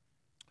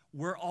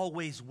 we're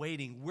always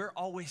waiting. We're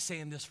always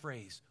saying this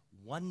phrase,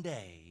 one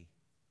day,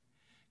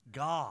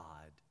 God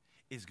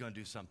is going to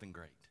do something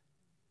great.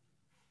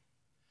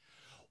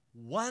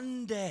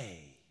 One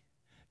day,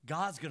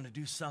 God's going to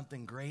do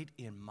something great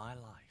in my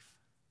life.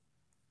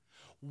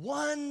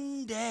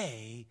 One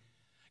day,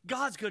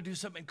 God's going to do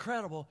something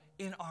incredible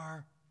in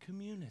our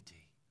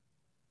community.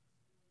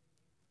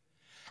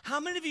 How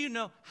many of you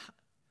know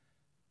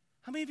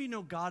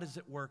God is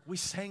at work? We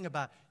sang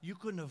about,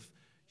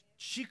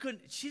 she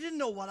didn't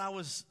know what I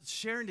was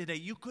sharing today.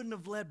 You couldn't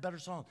have led better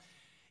song.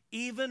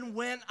 Even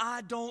when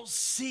I don't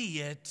see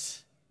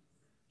it,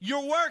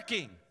 you're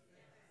working.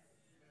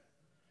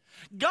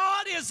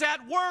 God is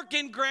at work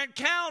in Grant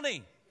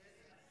County.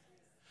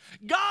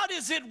 God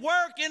is at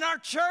work in our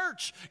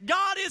church.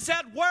 God is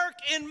at work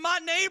in my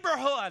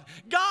neighborhood.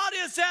 God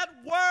is at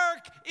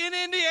work in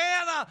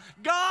Indiana.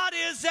 God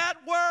is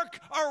at work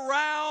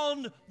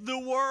around the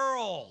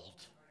world.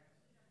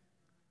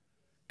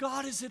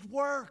 God is at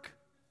work.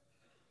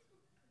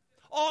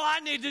 All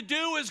I need to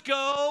do is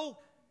go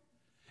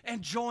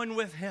and join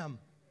with Him.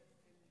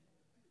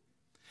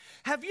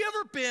 Have you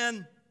ever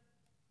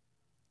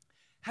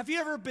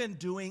been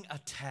doing a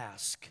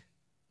task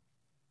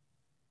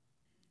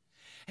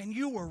and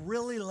you were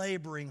really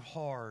laboring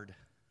hard?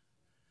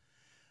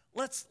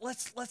 Let's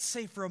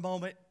say for a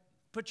moment,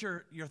 put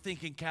your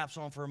thinking caps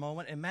on for a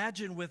moment.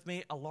 Imagine with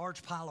me a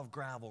large pile of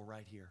gravel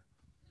right here.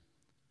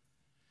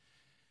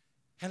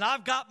 And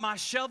I've got my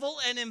shovel,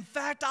 and in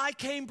fact, I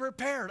came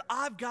prepared.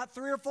 I've got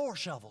 3 or 4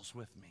 shovels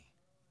with me.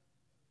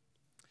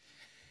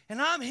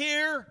 And I'm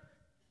here,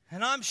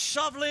 and I'm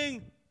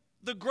shoveling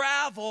the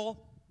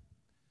gravel.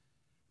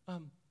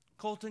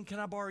 Colton, can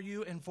I borrow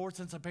you? And Ford,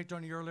 since I picked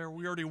on you earlier,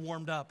 we already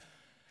warmed up.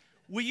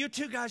 Will you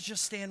two guys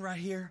just stand right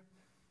here?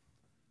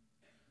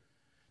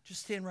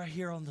 Just stand right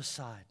here on the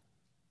side.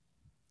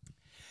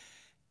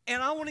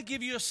 And I want to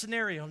give you a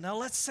scenario. Now,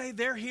 let's say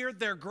they're here.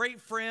 They're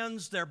great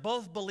friends. They're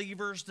both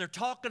believers. They're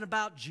talking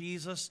about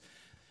Jesus.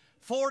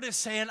 Ford is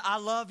saying, I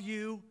love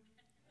you.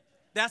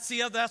 That's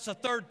the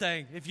third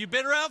thing. If you've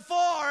been around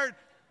Ford,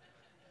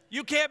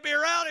 you can't be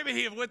around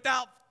him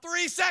without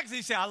 3 seconds.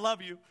 He said, I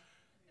love you.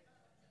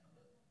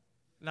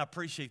 And I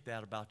appreciate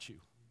that about you.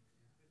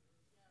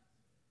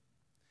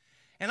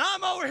 And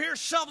I'm over here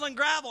shoveling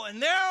gravel, and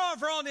they're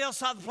over on the other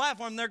side of the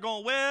platform. They're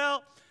going,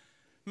 well,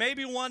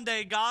 maybe one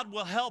day God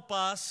will help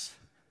us,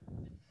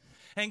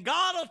 and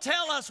God will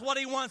tell us what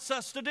He wants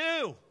us to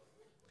do.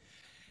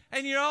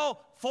 And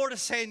Ford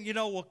is saying,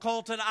 well,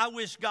 Colton, I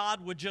wish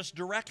God would just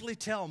directly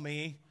tell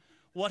me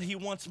what He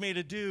wants me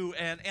to do.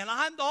 And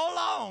I'm all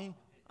along,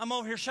 I'm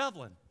over here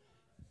shoveling.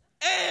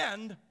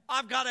 And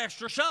I've got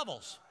extra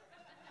shovels.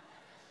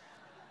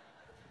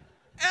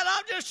 And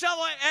I'm just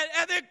shoveling.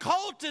 And then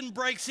Colton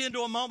breaks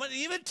into a moment and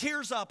even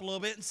tears up a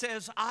little bit and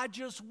says, I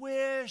just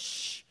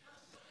wish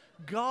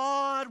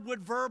God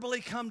would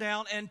verbally come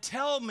down and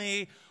tell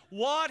me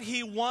what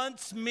He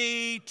wants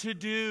me to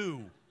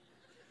do.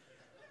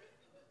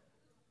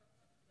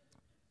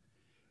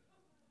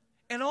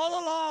 And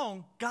all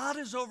along, God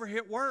is over here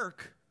at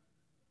work,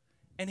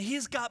 and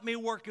He's got me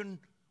working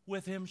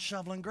with Him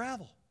shoveling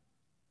gravel.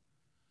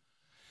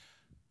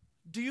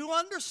 Do you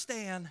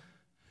understand?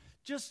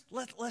 Just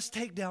let's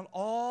take down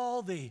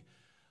all the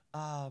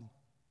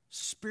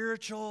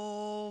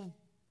spiritual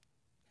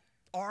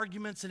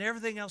arguments and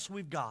everything else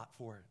we've got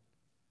for it.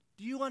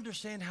 Do you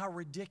understand how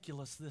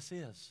ridiculous this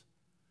is?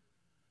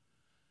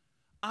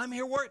 I'm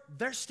here working.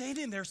 They're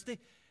standing there.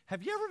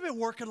 Have you ever been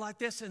working like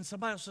this and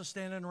somebody else is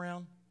standing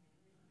around?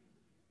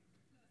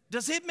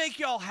 Does it make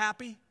y'all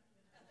happy?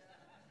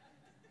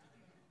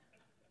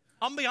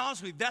 I'm going to be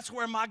honest with you. That's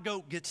where my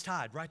goat gets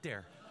tied, right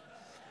there.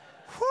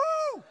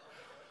 Whoo!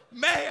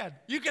 Man,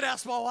 you can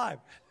ask my wife.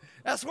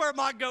 That's where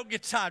my goat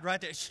gets tied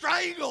right there.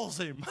 Strangles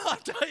him. I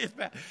tell you,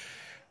 man.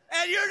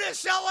 And you're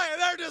just showing,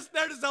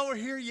 they're just over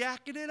here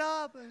yakking it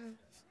up.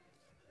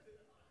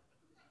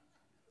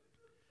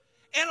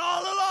 And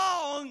all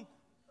along,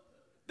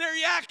 they're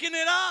yakking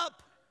it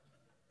up,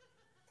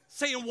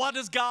 saying, what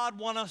does God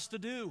want us to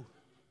do?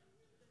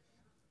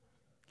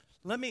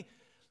 Let me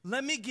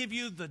give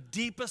you the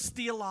deepest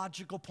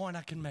theological point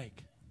I can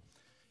make.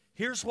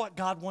 Here's what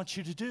God wants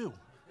you to do.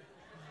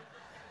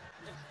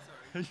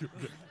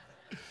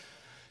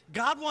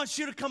 God wants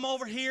you to come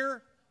over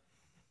here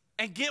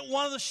and get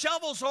one of the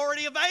shovels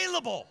already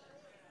available.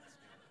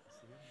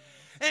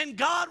 And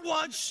God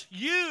wants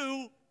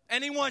you,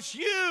 and He wants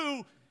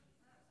you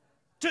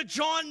to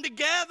join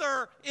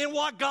together in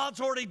what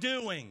God's already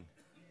doing.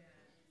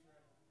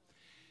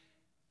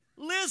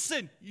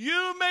 Listen,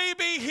 you may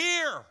be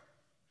here,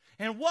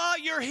 and while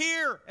you're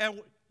here,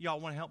 and y'all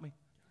want to help me?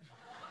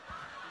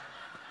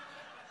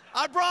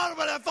 I brought them,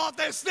 but I thought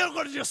they were still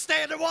going to just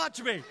stand and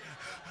watch me.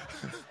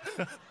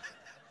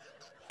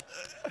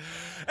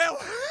 and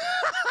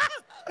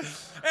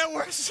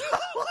we're so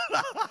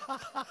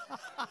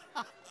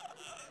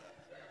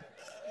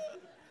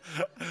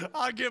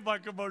I'll get my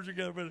composure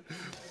together.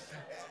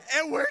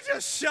 And we're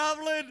just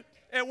shoveling,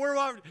 and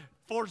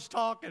Ford's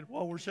talking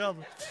while we're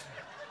shoveling.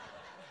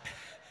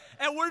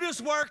 And we're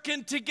just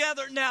working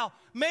together. Now,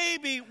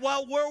 maybe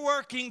while we're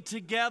working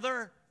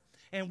together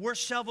and we're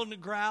shoveling the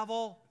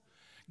gravel,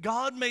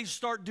 God may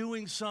start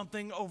doing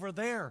something over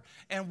there.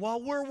 And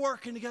while we're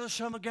working together,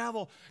 shoveling the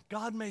gravel,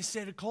 God may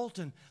say to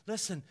Colton,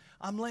 listen,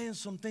 I'm laying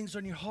some things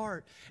on your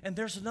heart, and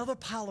there's another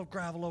pile of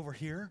gravel over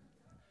here,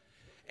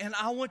 and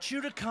I want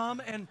you to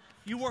come and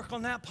you work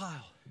on that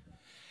pile.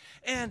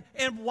 And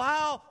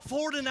while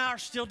Ford and I are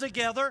still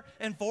together,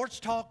 and Ford's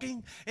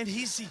talking, and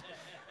he's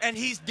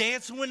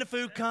dancing when the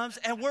food comes,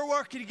 and we're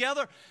working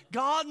together,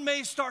 God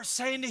may start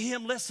saying to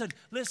him, listen,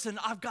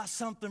 I've got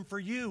something for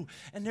you,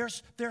 and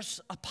there's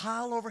a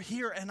pile over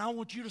here, and I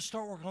want you to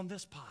start working on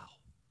this pile.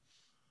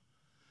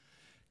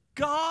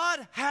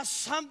 God has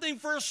something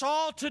for us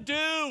all to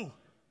do,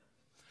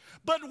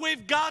 but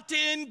we've got to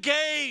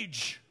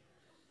engage.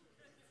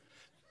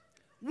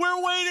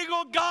 We're waiting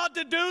on God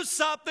to do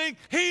something.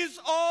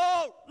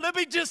 Let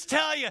me just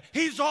tell you,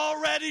 He's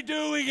already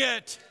doing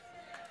it.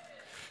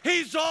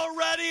 He's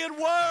already at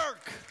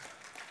work.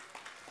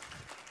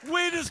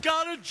 We just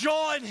got to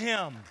join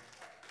Him.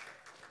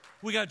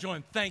 We got to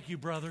join. Thank you,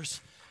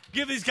 brothers.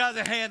 Give these guys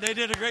a hand. They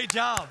did a great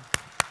job.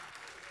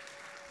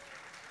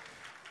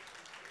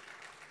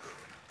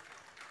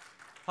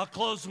 I'll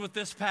close with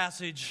this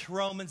passage,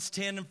 Romans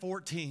 10 and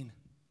 14.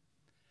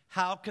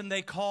 How can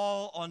they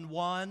call on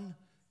one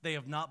they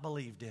have not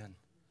believed in?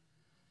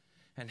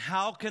 And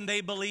how can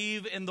they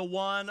believe in the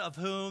one of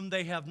whom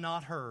they have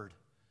not heard?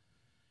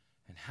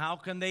 And how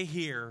can they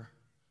hear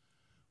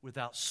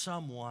without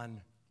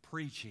someone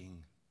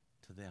preaching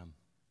to them?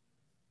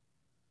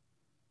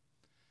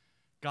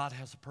 God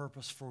has a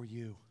purpose for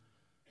you.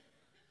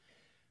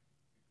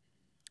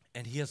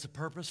 And He has a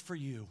purpose for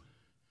you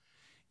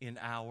in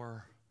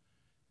our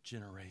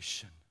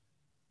generation.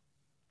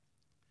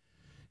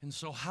 And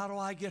so how do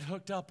I get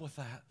hooked up with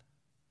that?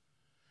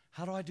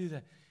 How do I do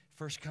that?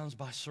 First comes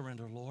by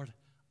surrender. Lord,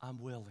 I'm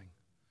willing.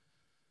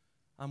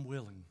 I'm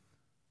willing.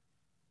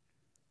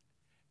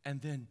 And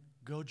then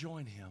go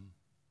join Him.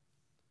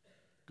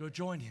 Go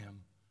join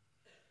Him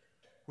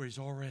where He's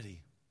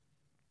already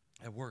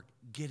at work.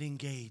 Get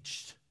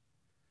engaged.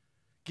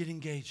 Get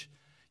engaged.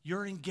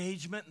 Your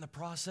engagement in the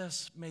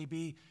process may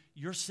be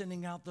you're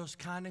sending out those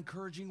kind,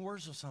 encouraging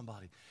words to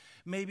somebody.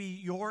 Maybe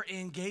your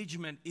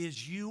engagement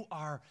is you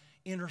are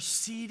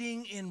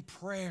interceding in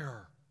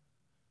prayer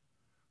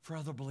for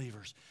other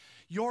believers.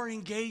 Your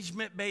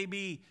engagement may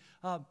be,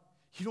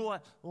 you know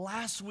what,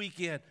 last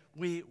weekend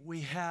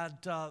we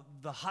had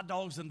the hot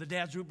dogs and the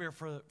dad's root beer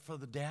for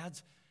the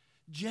dads.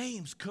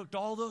 James cooked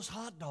all those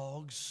hot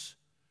dogs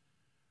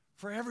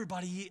for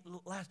everybody.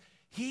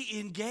 He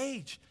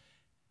engaged.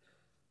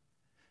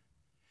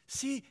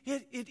 See,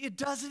 it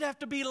doesn't have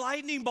to be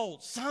lightning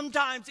bolts.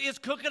 Sometimes it's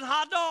cooking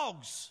hot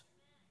dogs.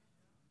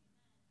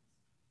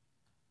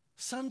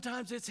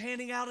 Sometimes it's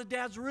handing out a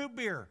dad's root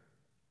beer.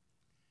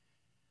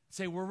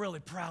 Say, we're really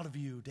proud of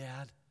you,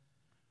 Dad.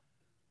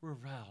 We're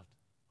proud of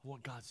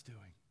what God's doing.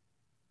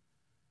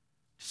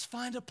 Just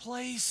find a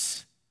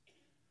place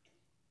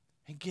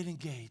and get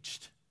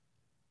engaged.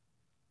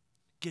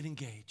 Get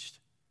engaged.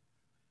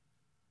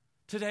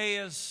 Today,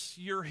 as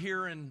you're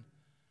here and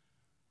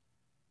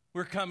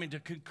we're coming to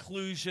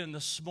conclusion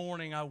this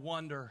morning, I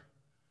wonder,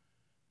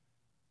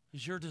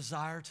 is your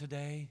desire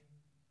today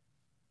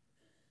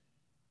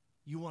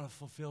you want to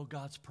fulfill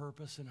God's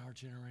purpose in our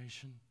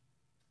generation?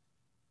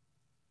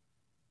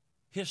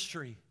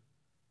 History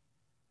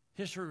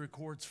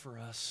records for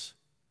us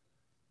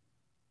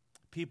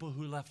people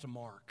who left a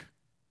mark.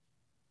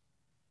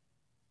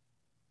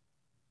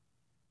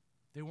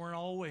 They weren't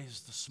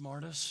always the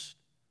smartest,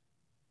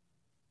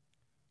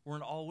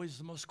 weren't always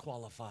the most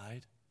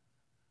qualified,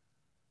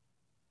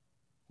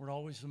 weren't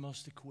always the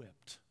most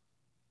equipped.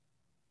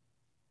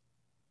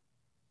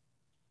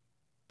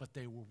 But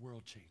they were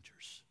world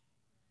changers.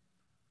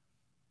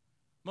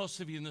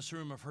 Most of you in this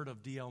room have heard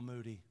of D.L.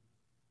 Moody.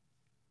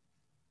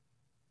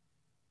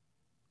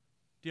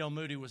 D.L.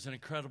 Moody was an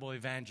incredible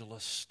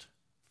evangelist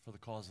for the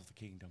cause of the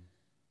kingdom.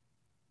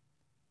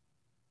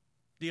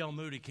 D.L.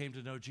 Moody came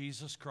to know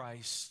Jesus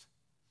Christ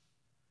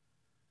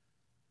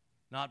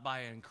not by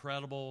an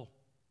incredible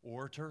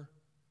orator,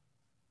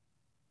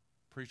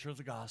 preacher of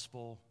the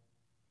gospel,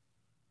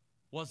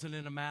 wasn't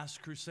in a mass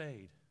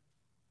crusade.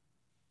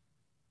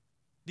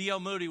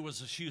 D.L. Moody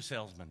was a shoe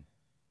salesman.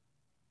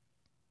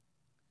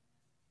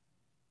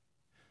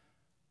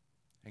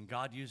 And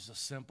God used a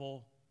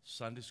simple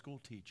Sunday school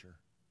teacher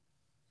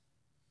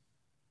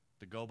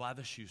to go by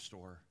the shoe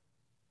store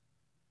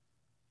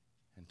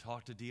and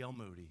talk to D.L.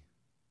 Moody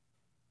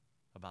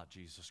about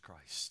Jesus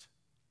Christ.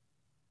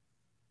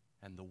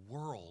 And the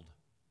world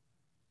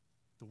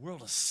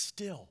is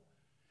still.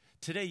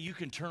 Today you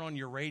can turn on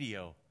your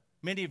radio.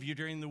 Many of you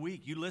during the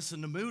week, you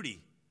listen to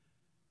Moody.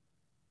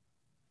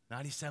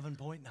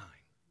 97.9.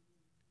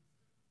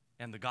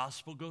 And the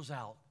gospel goes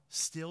out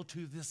still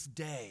to this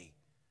day.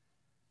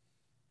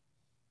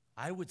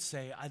 I would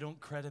say I don't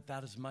credit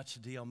that as much to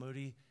D.L.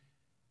 Moody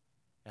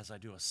as I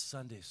do a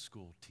Sunday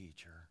school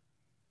teacher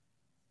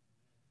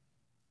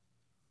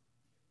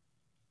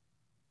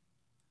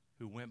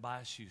who went by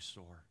a shoe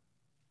store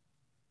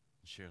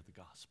and shared the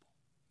gospel.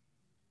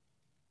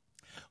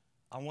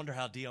 I wonder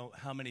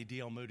how many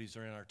D.L. Moody's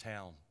are in our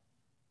town.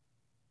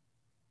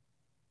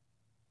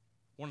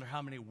 Wonder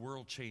how many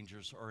world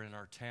changers are in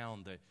our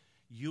town that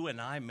you and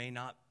I may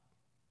not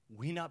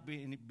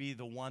be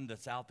the one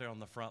that's out there on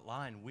the front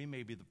line. We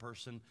may be the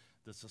person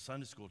that's a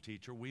Sunday school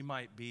teacher. We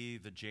might be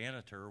the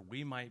janitor.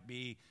 We might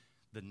be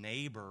the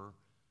neighbor.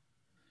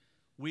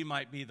 We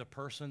might be the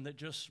person that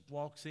just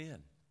walks in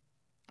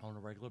on a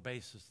regular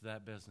basis to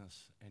that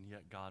business, and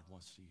yet God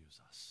wants to use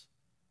us.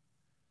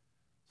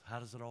 So how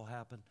does it all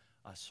happen?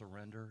 I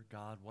surrender,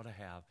 God, what I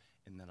have,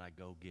 and then I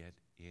go get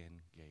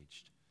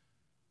engaged.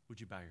 Would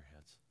you bow your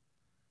heads?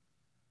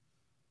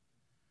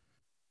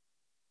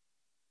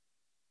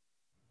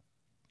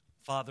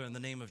 Father, in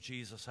the name of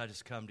Jesus, I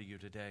just come to you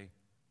today.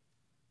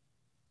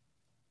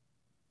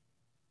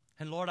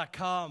 And Lord, I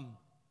come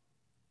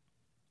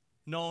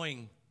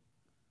knowing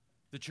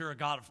that you're a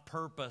God of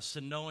purpose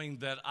and knowing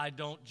that I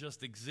don't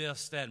just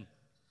exist. And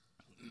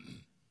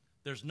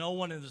there's no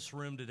one in this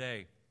room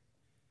today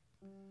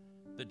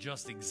that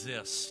just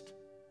exists.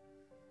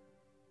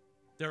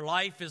 Their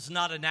life is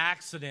not an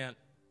accident.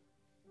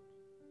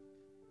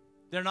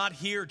 They're not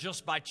here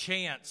just by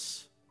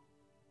chance.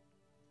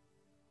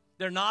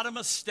 They're not a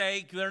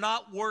mistake. They're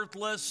not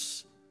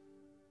worthless.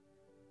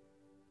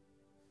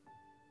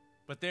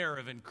 But they're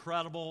of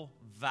incredible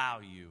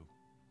value.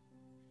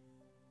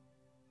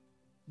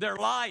 Their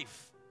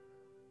life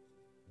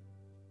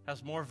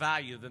has more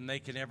value than they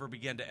can ever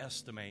begin to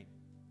estimate.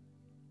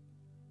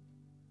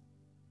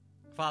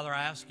 Father,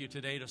 I ask you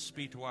today to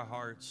speak to our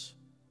hearts.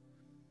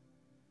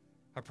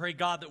 I pray,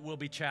 God, that we'll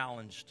be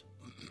challenged.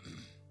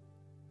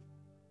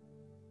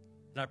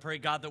 And I pray,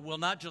 God, that we'll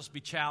not just be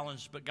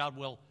challenged, but God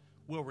will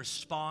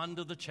respond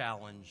to the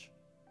challenge.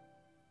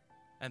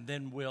 And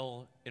then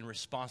we'll, in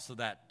response to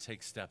that,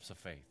 take steps of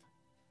faith.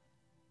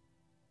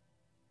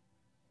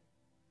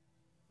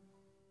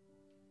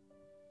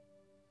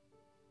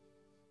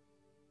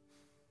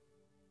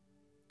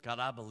 God,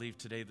 I believe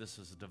today this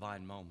is a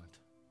divine moment.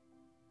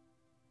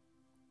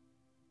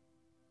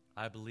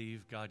 I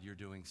believe, God, you're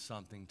doing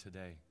something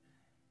today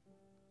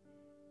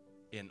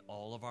in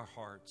all of our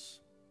hearts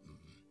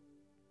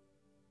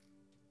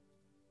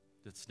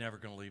that's never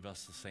going to leave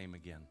us the same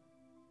again.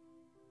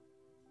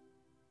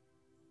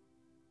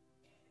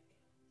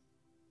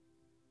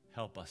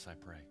 Help us, I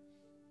pray.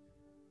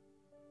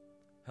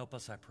 Help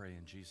us, I pray,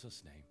 in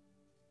Jesus' name.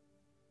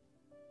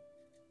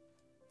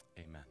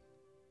 Amen.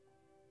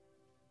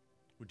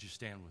 Would you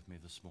stand with me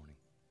this morning?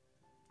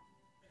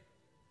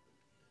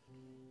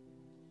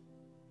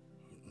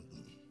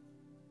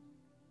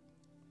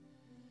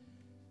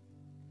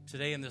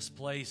 Today in this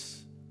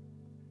place,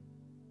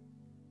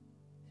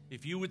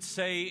 if you would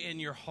say in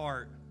your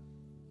heart,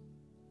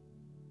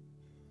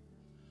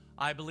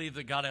 I believe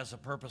that God has a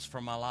purpose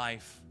for my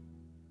life,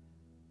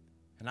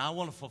 and I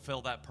want to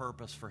fulfill that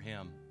purpose for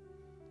Him.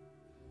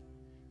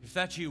 If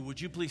that's you, would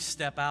you please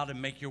step out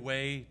and make your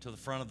way to the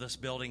front of this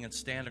building and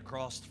stand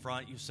across the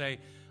front? You say,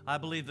 I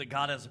believe that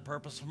God has a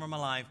purpose for my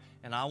life,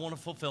 and I want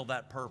to fulfill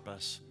that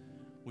purpose.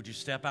 Would you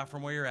step out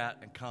from where you're at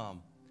and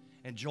come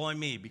and join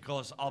me?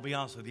 Because I'll be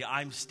honest with you,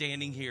 I'm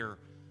standing here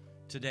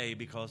today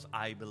because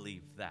I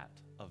believe that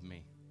of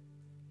me.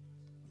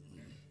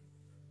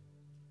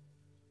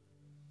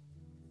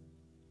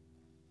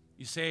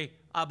 You say,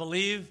 I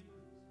believe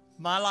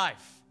my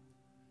life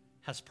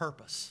has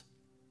purpose.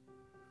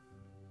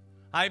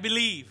 I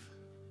believe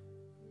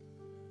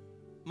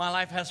my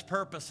life has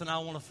purpose, and I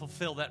want to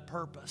fulfill that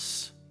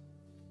purpose.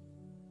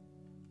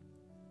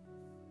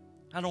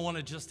 I don't want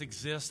to just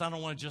exist. I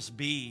don't want to just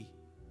be.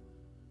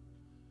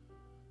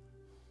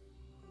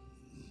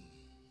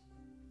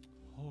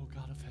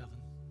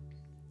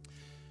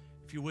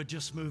 If you would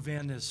just move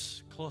in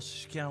as close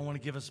as you can. I want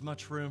to give as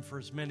much room for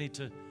as many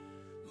to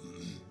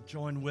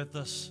join with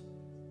us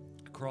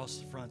across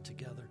the front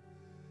together.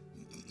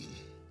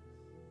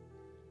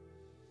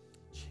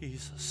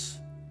 Jesus.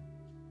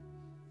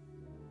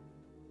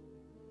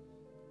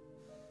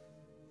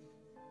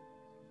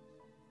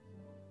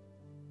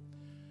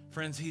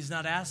 Friends, He's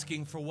not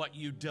asking for what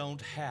you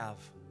don't have.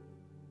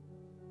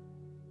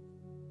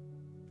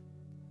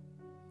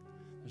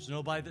 There's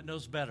nobody that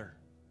knows better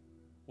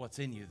what's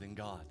in you than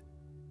God,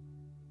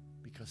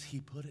 because He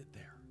put it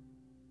there.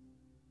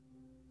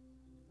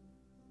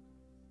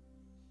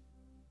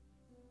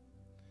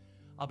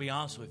 I'll be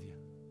honest with you.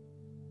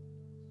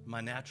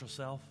 My natural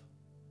self,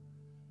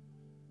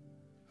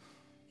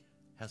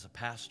 as a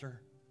pastor,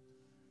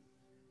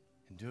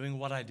 and doing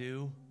what I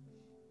do,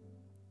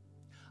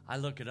 I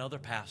look at other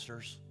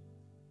pastors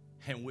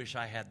and wish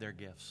I had their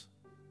gifts.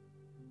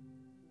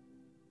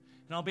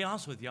 And I'll be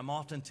honest with you, I'm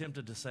often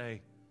tempted to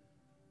say,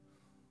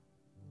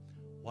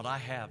 what I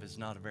have is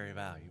not very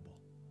valuable.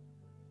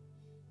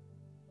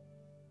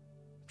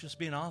 Just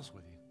being honest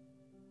with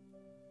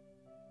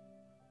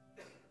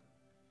you.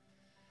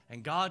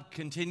 And God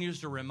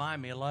continues to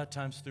remind me a lot of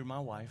times through my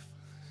wife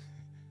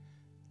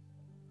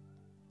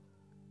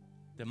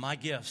that my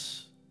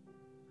gifts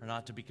are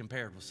not to be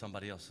compared with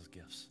somebody else's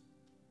gifts.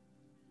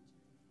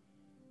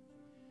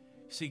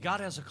 See,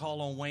 God has a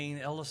call on Wayne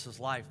Ellis's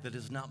life that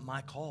is not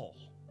my call.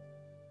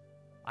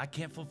 I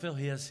can't fulfill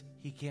his,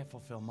 he can't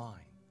fulfill mine.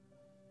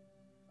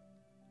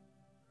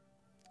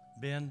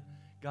 Ben,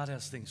 God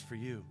has things for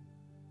you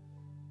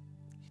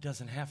He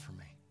doesn't have for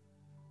me.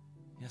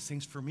 He has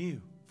things for me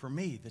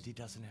that He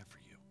doesn't have for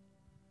you.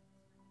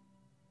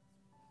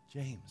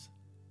 James,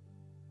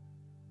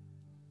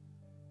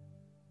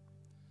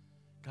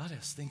 God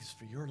has things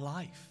for your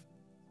life.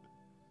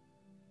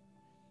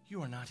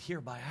 You are not here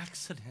by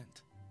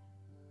accident.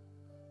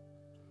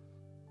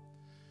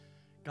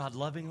 God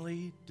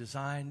lovingly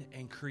designed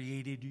and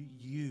created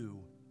you,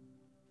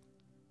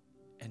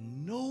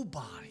 and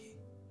nobody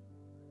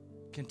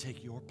can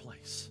take your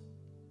place.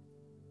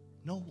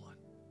 No one.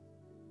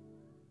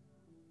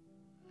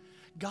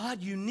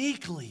 God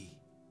uniquely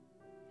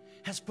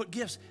has put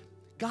gifts.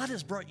 God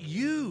has brought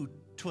you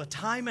to a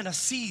time and a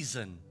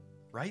season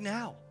right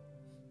now.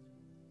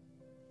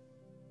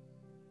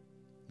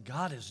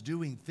 God is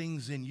doing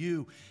things in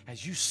you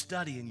as you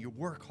study and you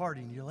work hard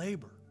and you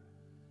labor.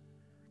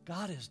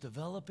 God is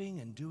developing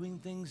and doing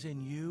things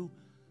in you.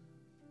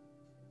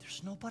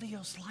 There's nobody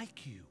else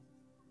like you.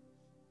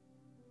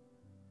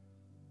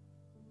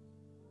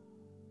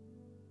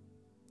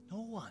 No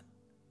one.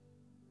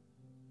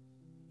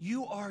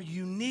 You are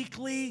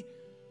uniquely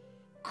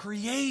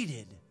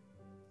created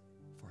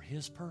for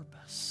His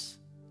purpose.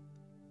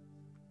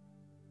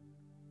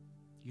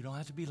 You don't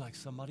have to be like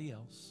somebody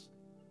else.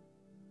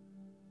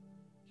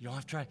 You don't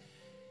have to try.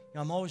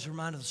 I'm always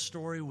reminded of the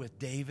story with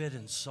David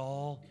and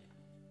Saul.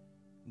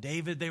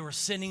 David, they were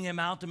sending him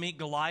out to meet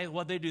Goliath.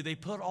 What did they do? They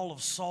put all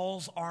of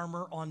Saul's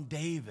armor on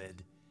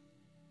David.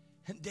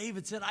 And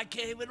David said, I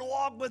can't even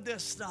walk with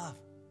this stuff.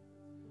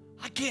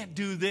 I can't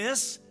do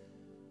this.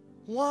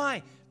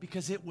 Why?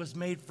 Because it was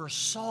made for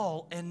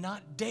Saul and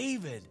not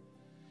David.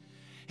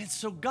 And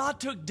so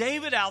God took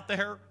David out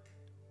there.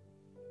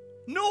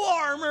 No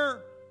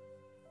armor.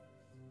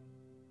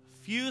 A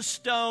few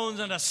stones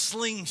and a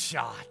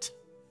slingshot.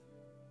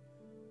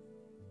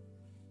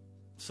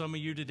 Some of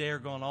you today are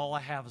going, all I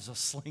have is a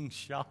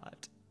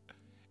slingshot,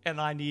 and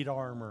I need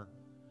armor.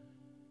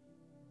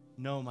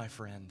 No, my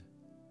friend.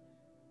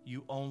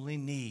 You only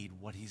need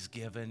what He's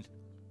given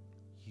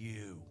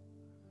you.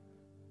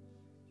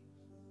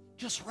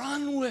 Just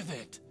run with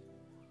it.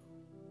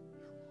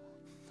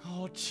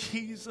 Oh,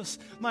 Jesus.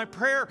 My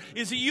prayer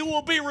is that you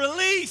will be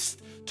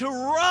released to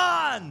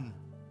run.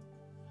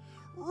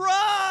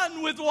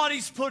 Run with what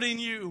He's put in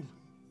you.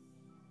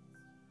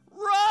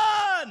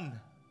 Run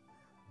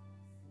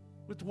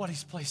with what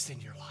He's placed in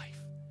your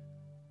life.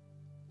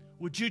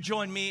 Would you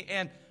join me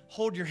and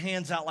hold your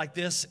hands out like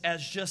this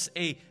as just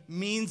a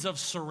means of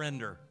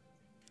surrender?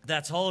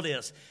 That's all it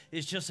is.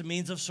 It's just a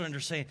means of surrender,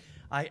 saying,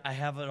 I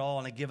have it all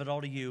and I give it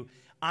all to you.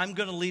 I'm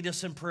going to lead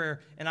us in prayer,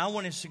 and I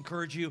want to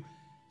encourage you,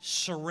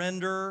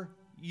 surrender.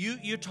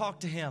 You talk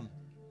to Him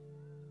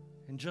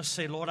and just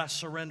say, Lord, I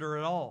surrender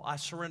it all. I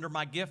surrender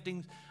my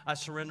giftings. I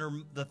surrender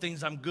the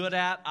things I'm good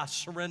at. I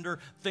surrender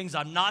things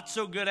I'm not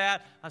so good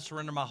at. I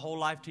surrender my whole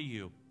life to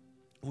you.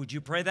 Would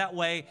you pray that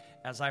way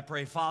as I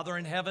pray? Father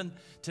in heaven,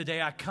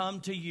 today I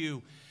come to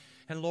you.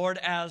 And Lord,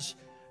 as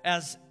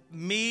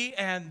me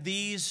and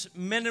these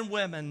men and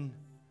women,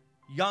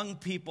 young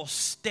people,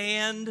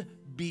 stand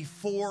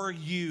before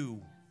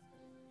you,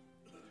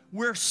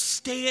 we're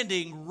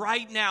standing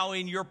right now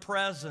in your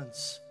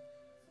presence.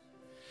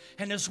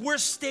 And as we're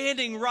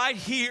standing right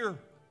here,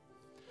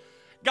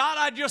 God,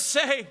 I just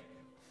say,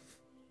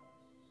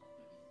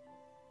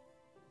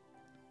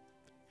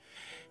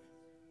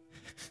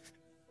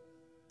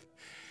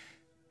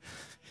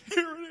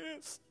 here it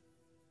is.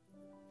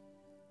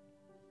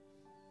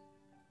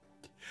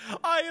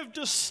 I have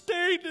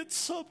disdained it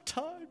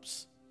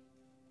sometimes.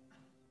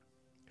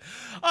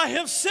 I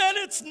have said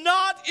it's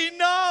not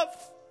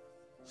enough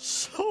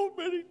so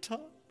many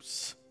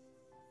times.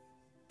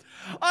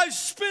 I've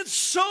spent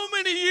so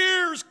many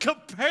years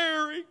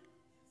comparing.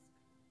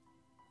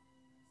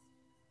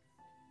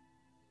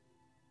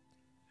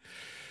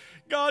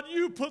 God,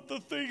 you put the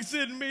things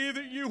in me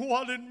that you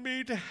wanted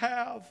me to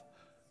have.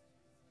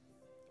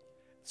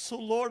 So,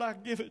 Lord, I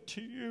give it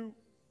to you.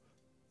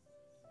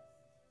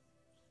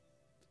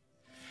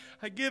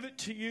 I give it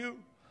to you.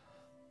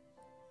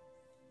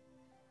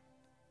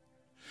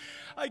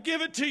 I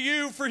give it to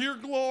you for your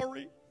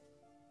glory.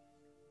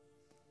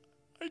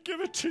 I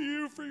give it to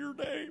you for your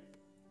name.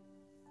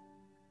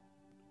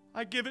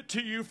 I give it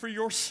to you for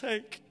your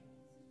sake.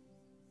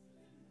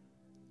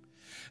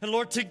 And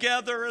Lord,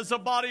 together as a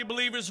body of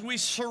believers, we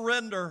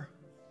surrender.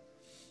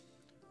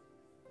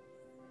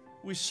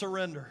 We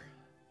surrender,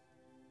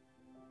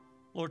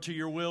 Lord, to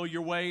your will,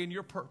 your way, and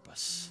your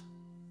purpose.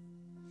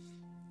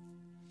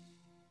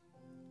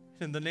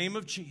 In the name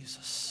of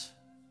Jesus,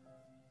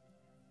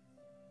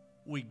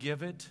 we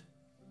give it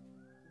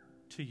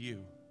to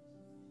you.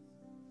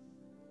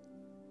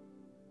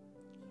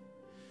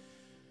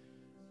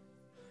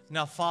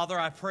 Now, Father,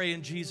 I pray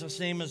in Jesus'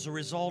 name as a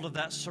result of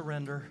that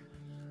surrender,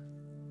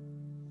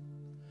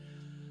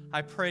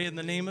 I pray in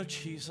the name of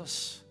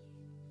Jesus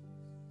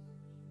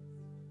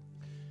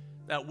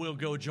that we'll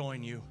go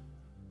join you.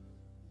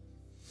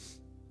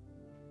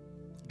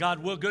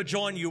 God, we'll go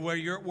join you where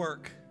you're at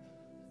work.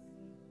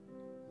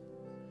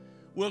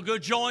 We'll go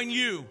join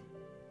you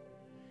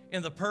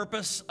in the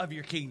purpose of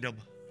your kingdom.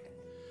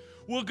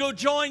 We'll go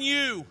join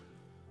you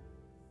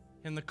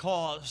in the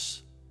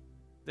cause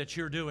that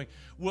you're doing.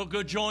 We'll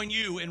go join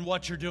you in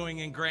what you're doing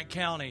in Grant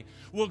County.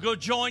 We'll go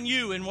join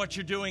you in what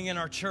you're doing in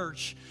our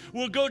church.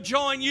 We'll go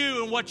join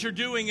you in what you're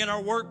doing in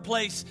our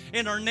workplace,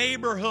 in our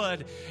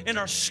neighborhood, in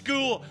our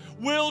school.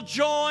 We'll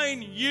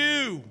join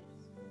you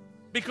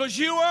because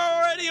you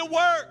are already at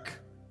work.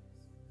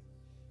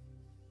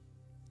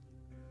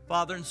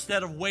 Father,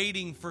 instead of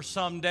waiting for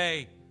some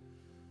day,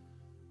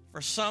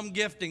 for some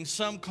gifting,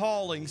 some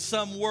calling,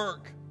 some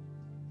work,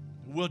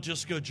 we'll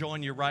just go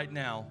join you right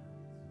now.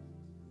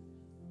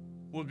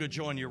 We'll go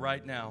join you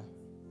right now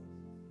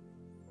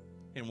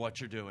in what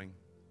you're doing.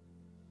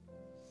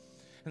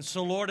 And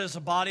so, Lord, as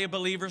a body of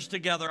believers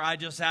together, I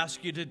just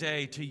ask you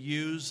today to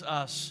use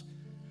us.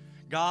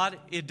 God,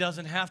 it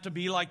doesn't have to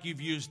be like you've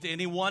used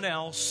anyone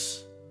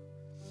else.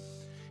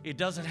 It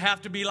doesn't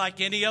have to be like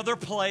any other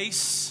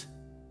place.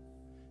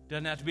 It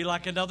doesn't have to be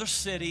like another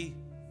city.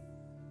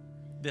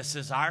 This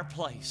is our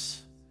place.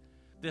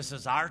 This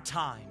is our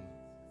time.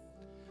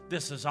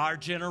 This is our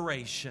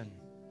generation.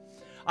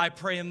 I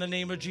pray in the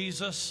name of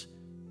Jesus,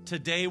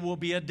 today will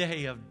be a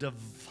day of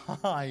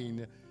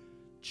divine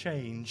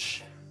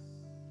change.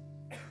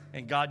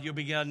 And God, you'll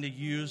begin to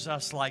use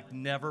us like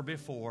never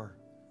before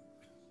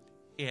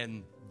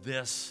in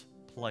this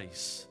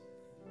place.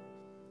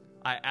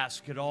 I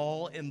ask it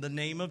all in the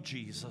name of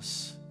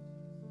Jesus.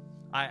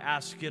 I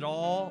ask it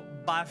all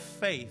by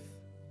faith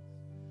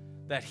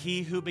that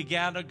he who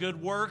began a good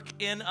work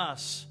in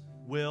us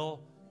will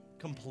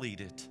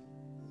complete it.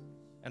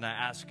 And I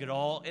ask it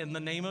all in the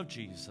name of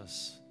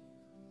Jesus.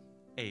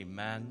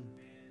 Amen,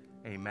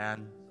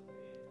 amen,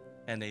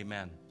 and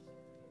amen.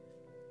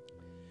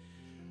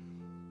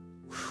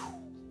 Whew.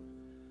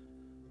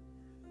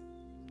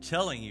 I'm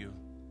telling you,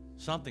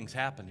 something's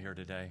happened here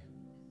today.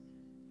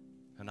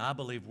 And I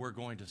believe we're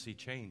going to see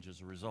change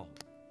as a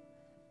result.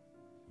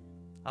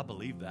 I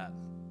believe that.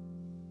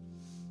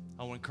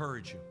 I will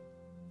encourage you.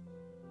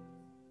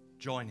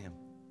 Join him.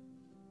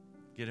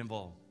 Get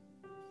involved.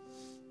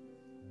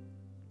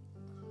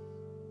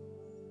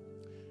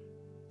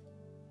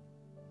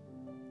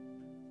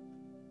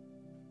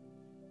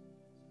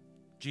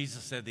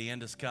 Jesus said the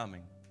end is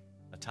coming,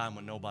 a time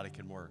when nobody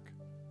can work.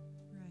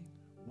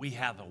 Right. We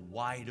have a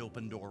wide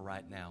open door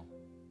right now.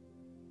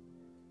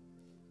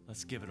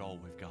 Let's give it all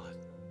we've got.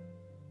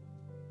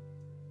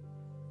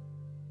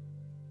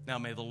 Now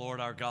may the Lord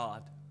our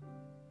God,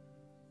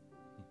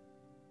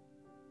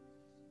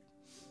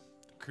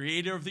 the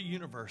creator of the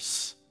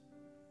universe,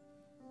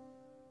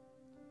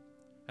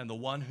 and the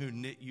one who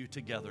knit you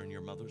together in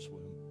your mother's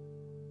womb,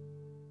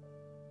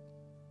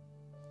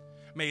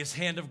 may his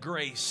hand of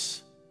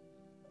grace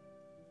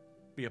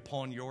be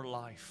upon your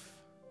life.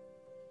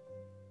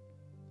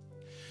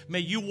 May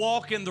you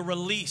walk in the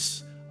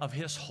release of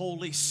his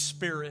Holy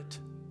Spirit.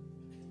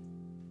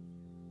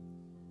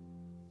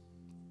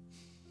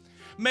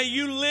 May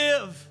you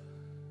live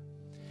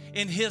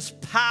in his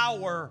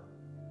power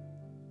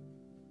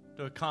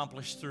to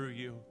accomplish through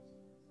you.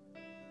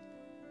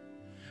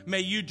 May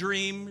you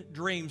dream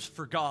dreams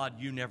for God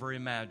you never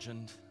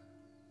imagined.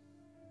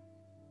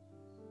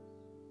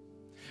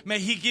 May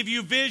he give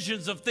you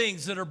visions of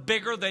things that are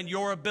bigger than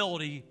your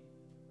ability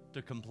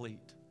to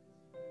complete.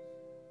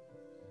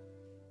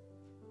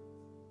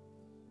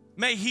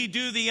 May he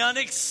do the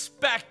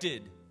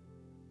unexpected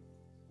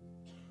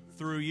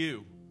through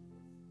you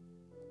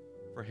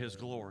for his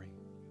glory.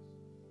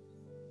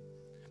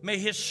 May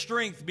his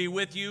strength be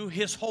with you,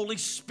 his Holy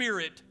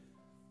Spirit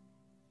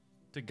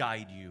to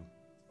guide you.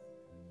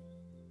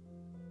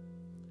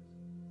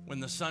 When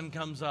the sun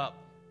comes up,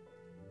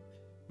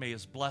 may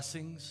His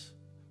blessings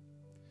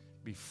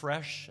be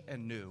fresh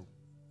and new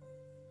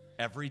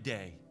every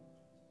day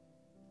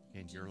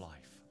in your life.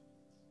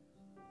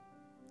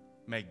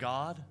 May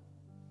God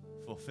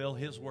fulfill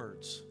His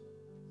words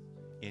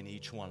in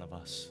each one of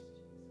us.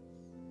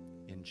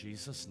 In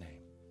Jesus'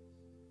 name,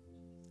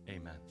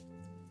 amen.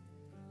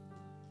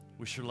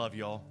 We sure love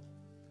you all.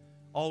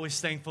 Always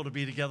thankful to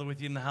be together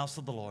with you in the house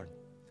of the Lord.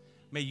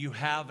 May you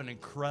have an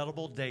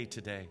incredible day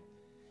today,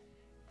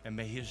 and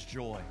may His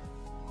joy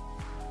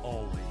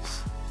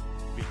always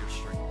be your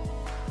strength.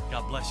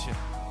 God bless you.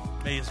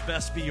 May His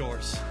best be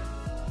yours.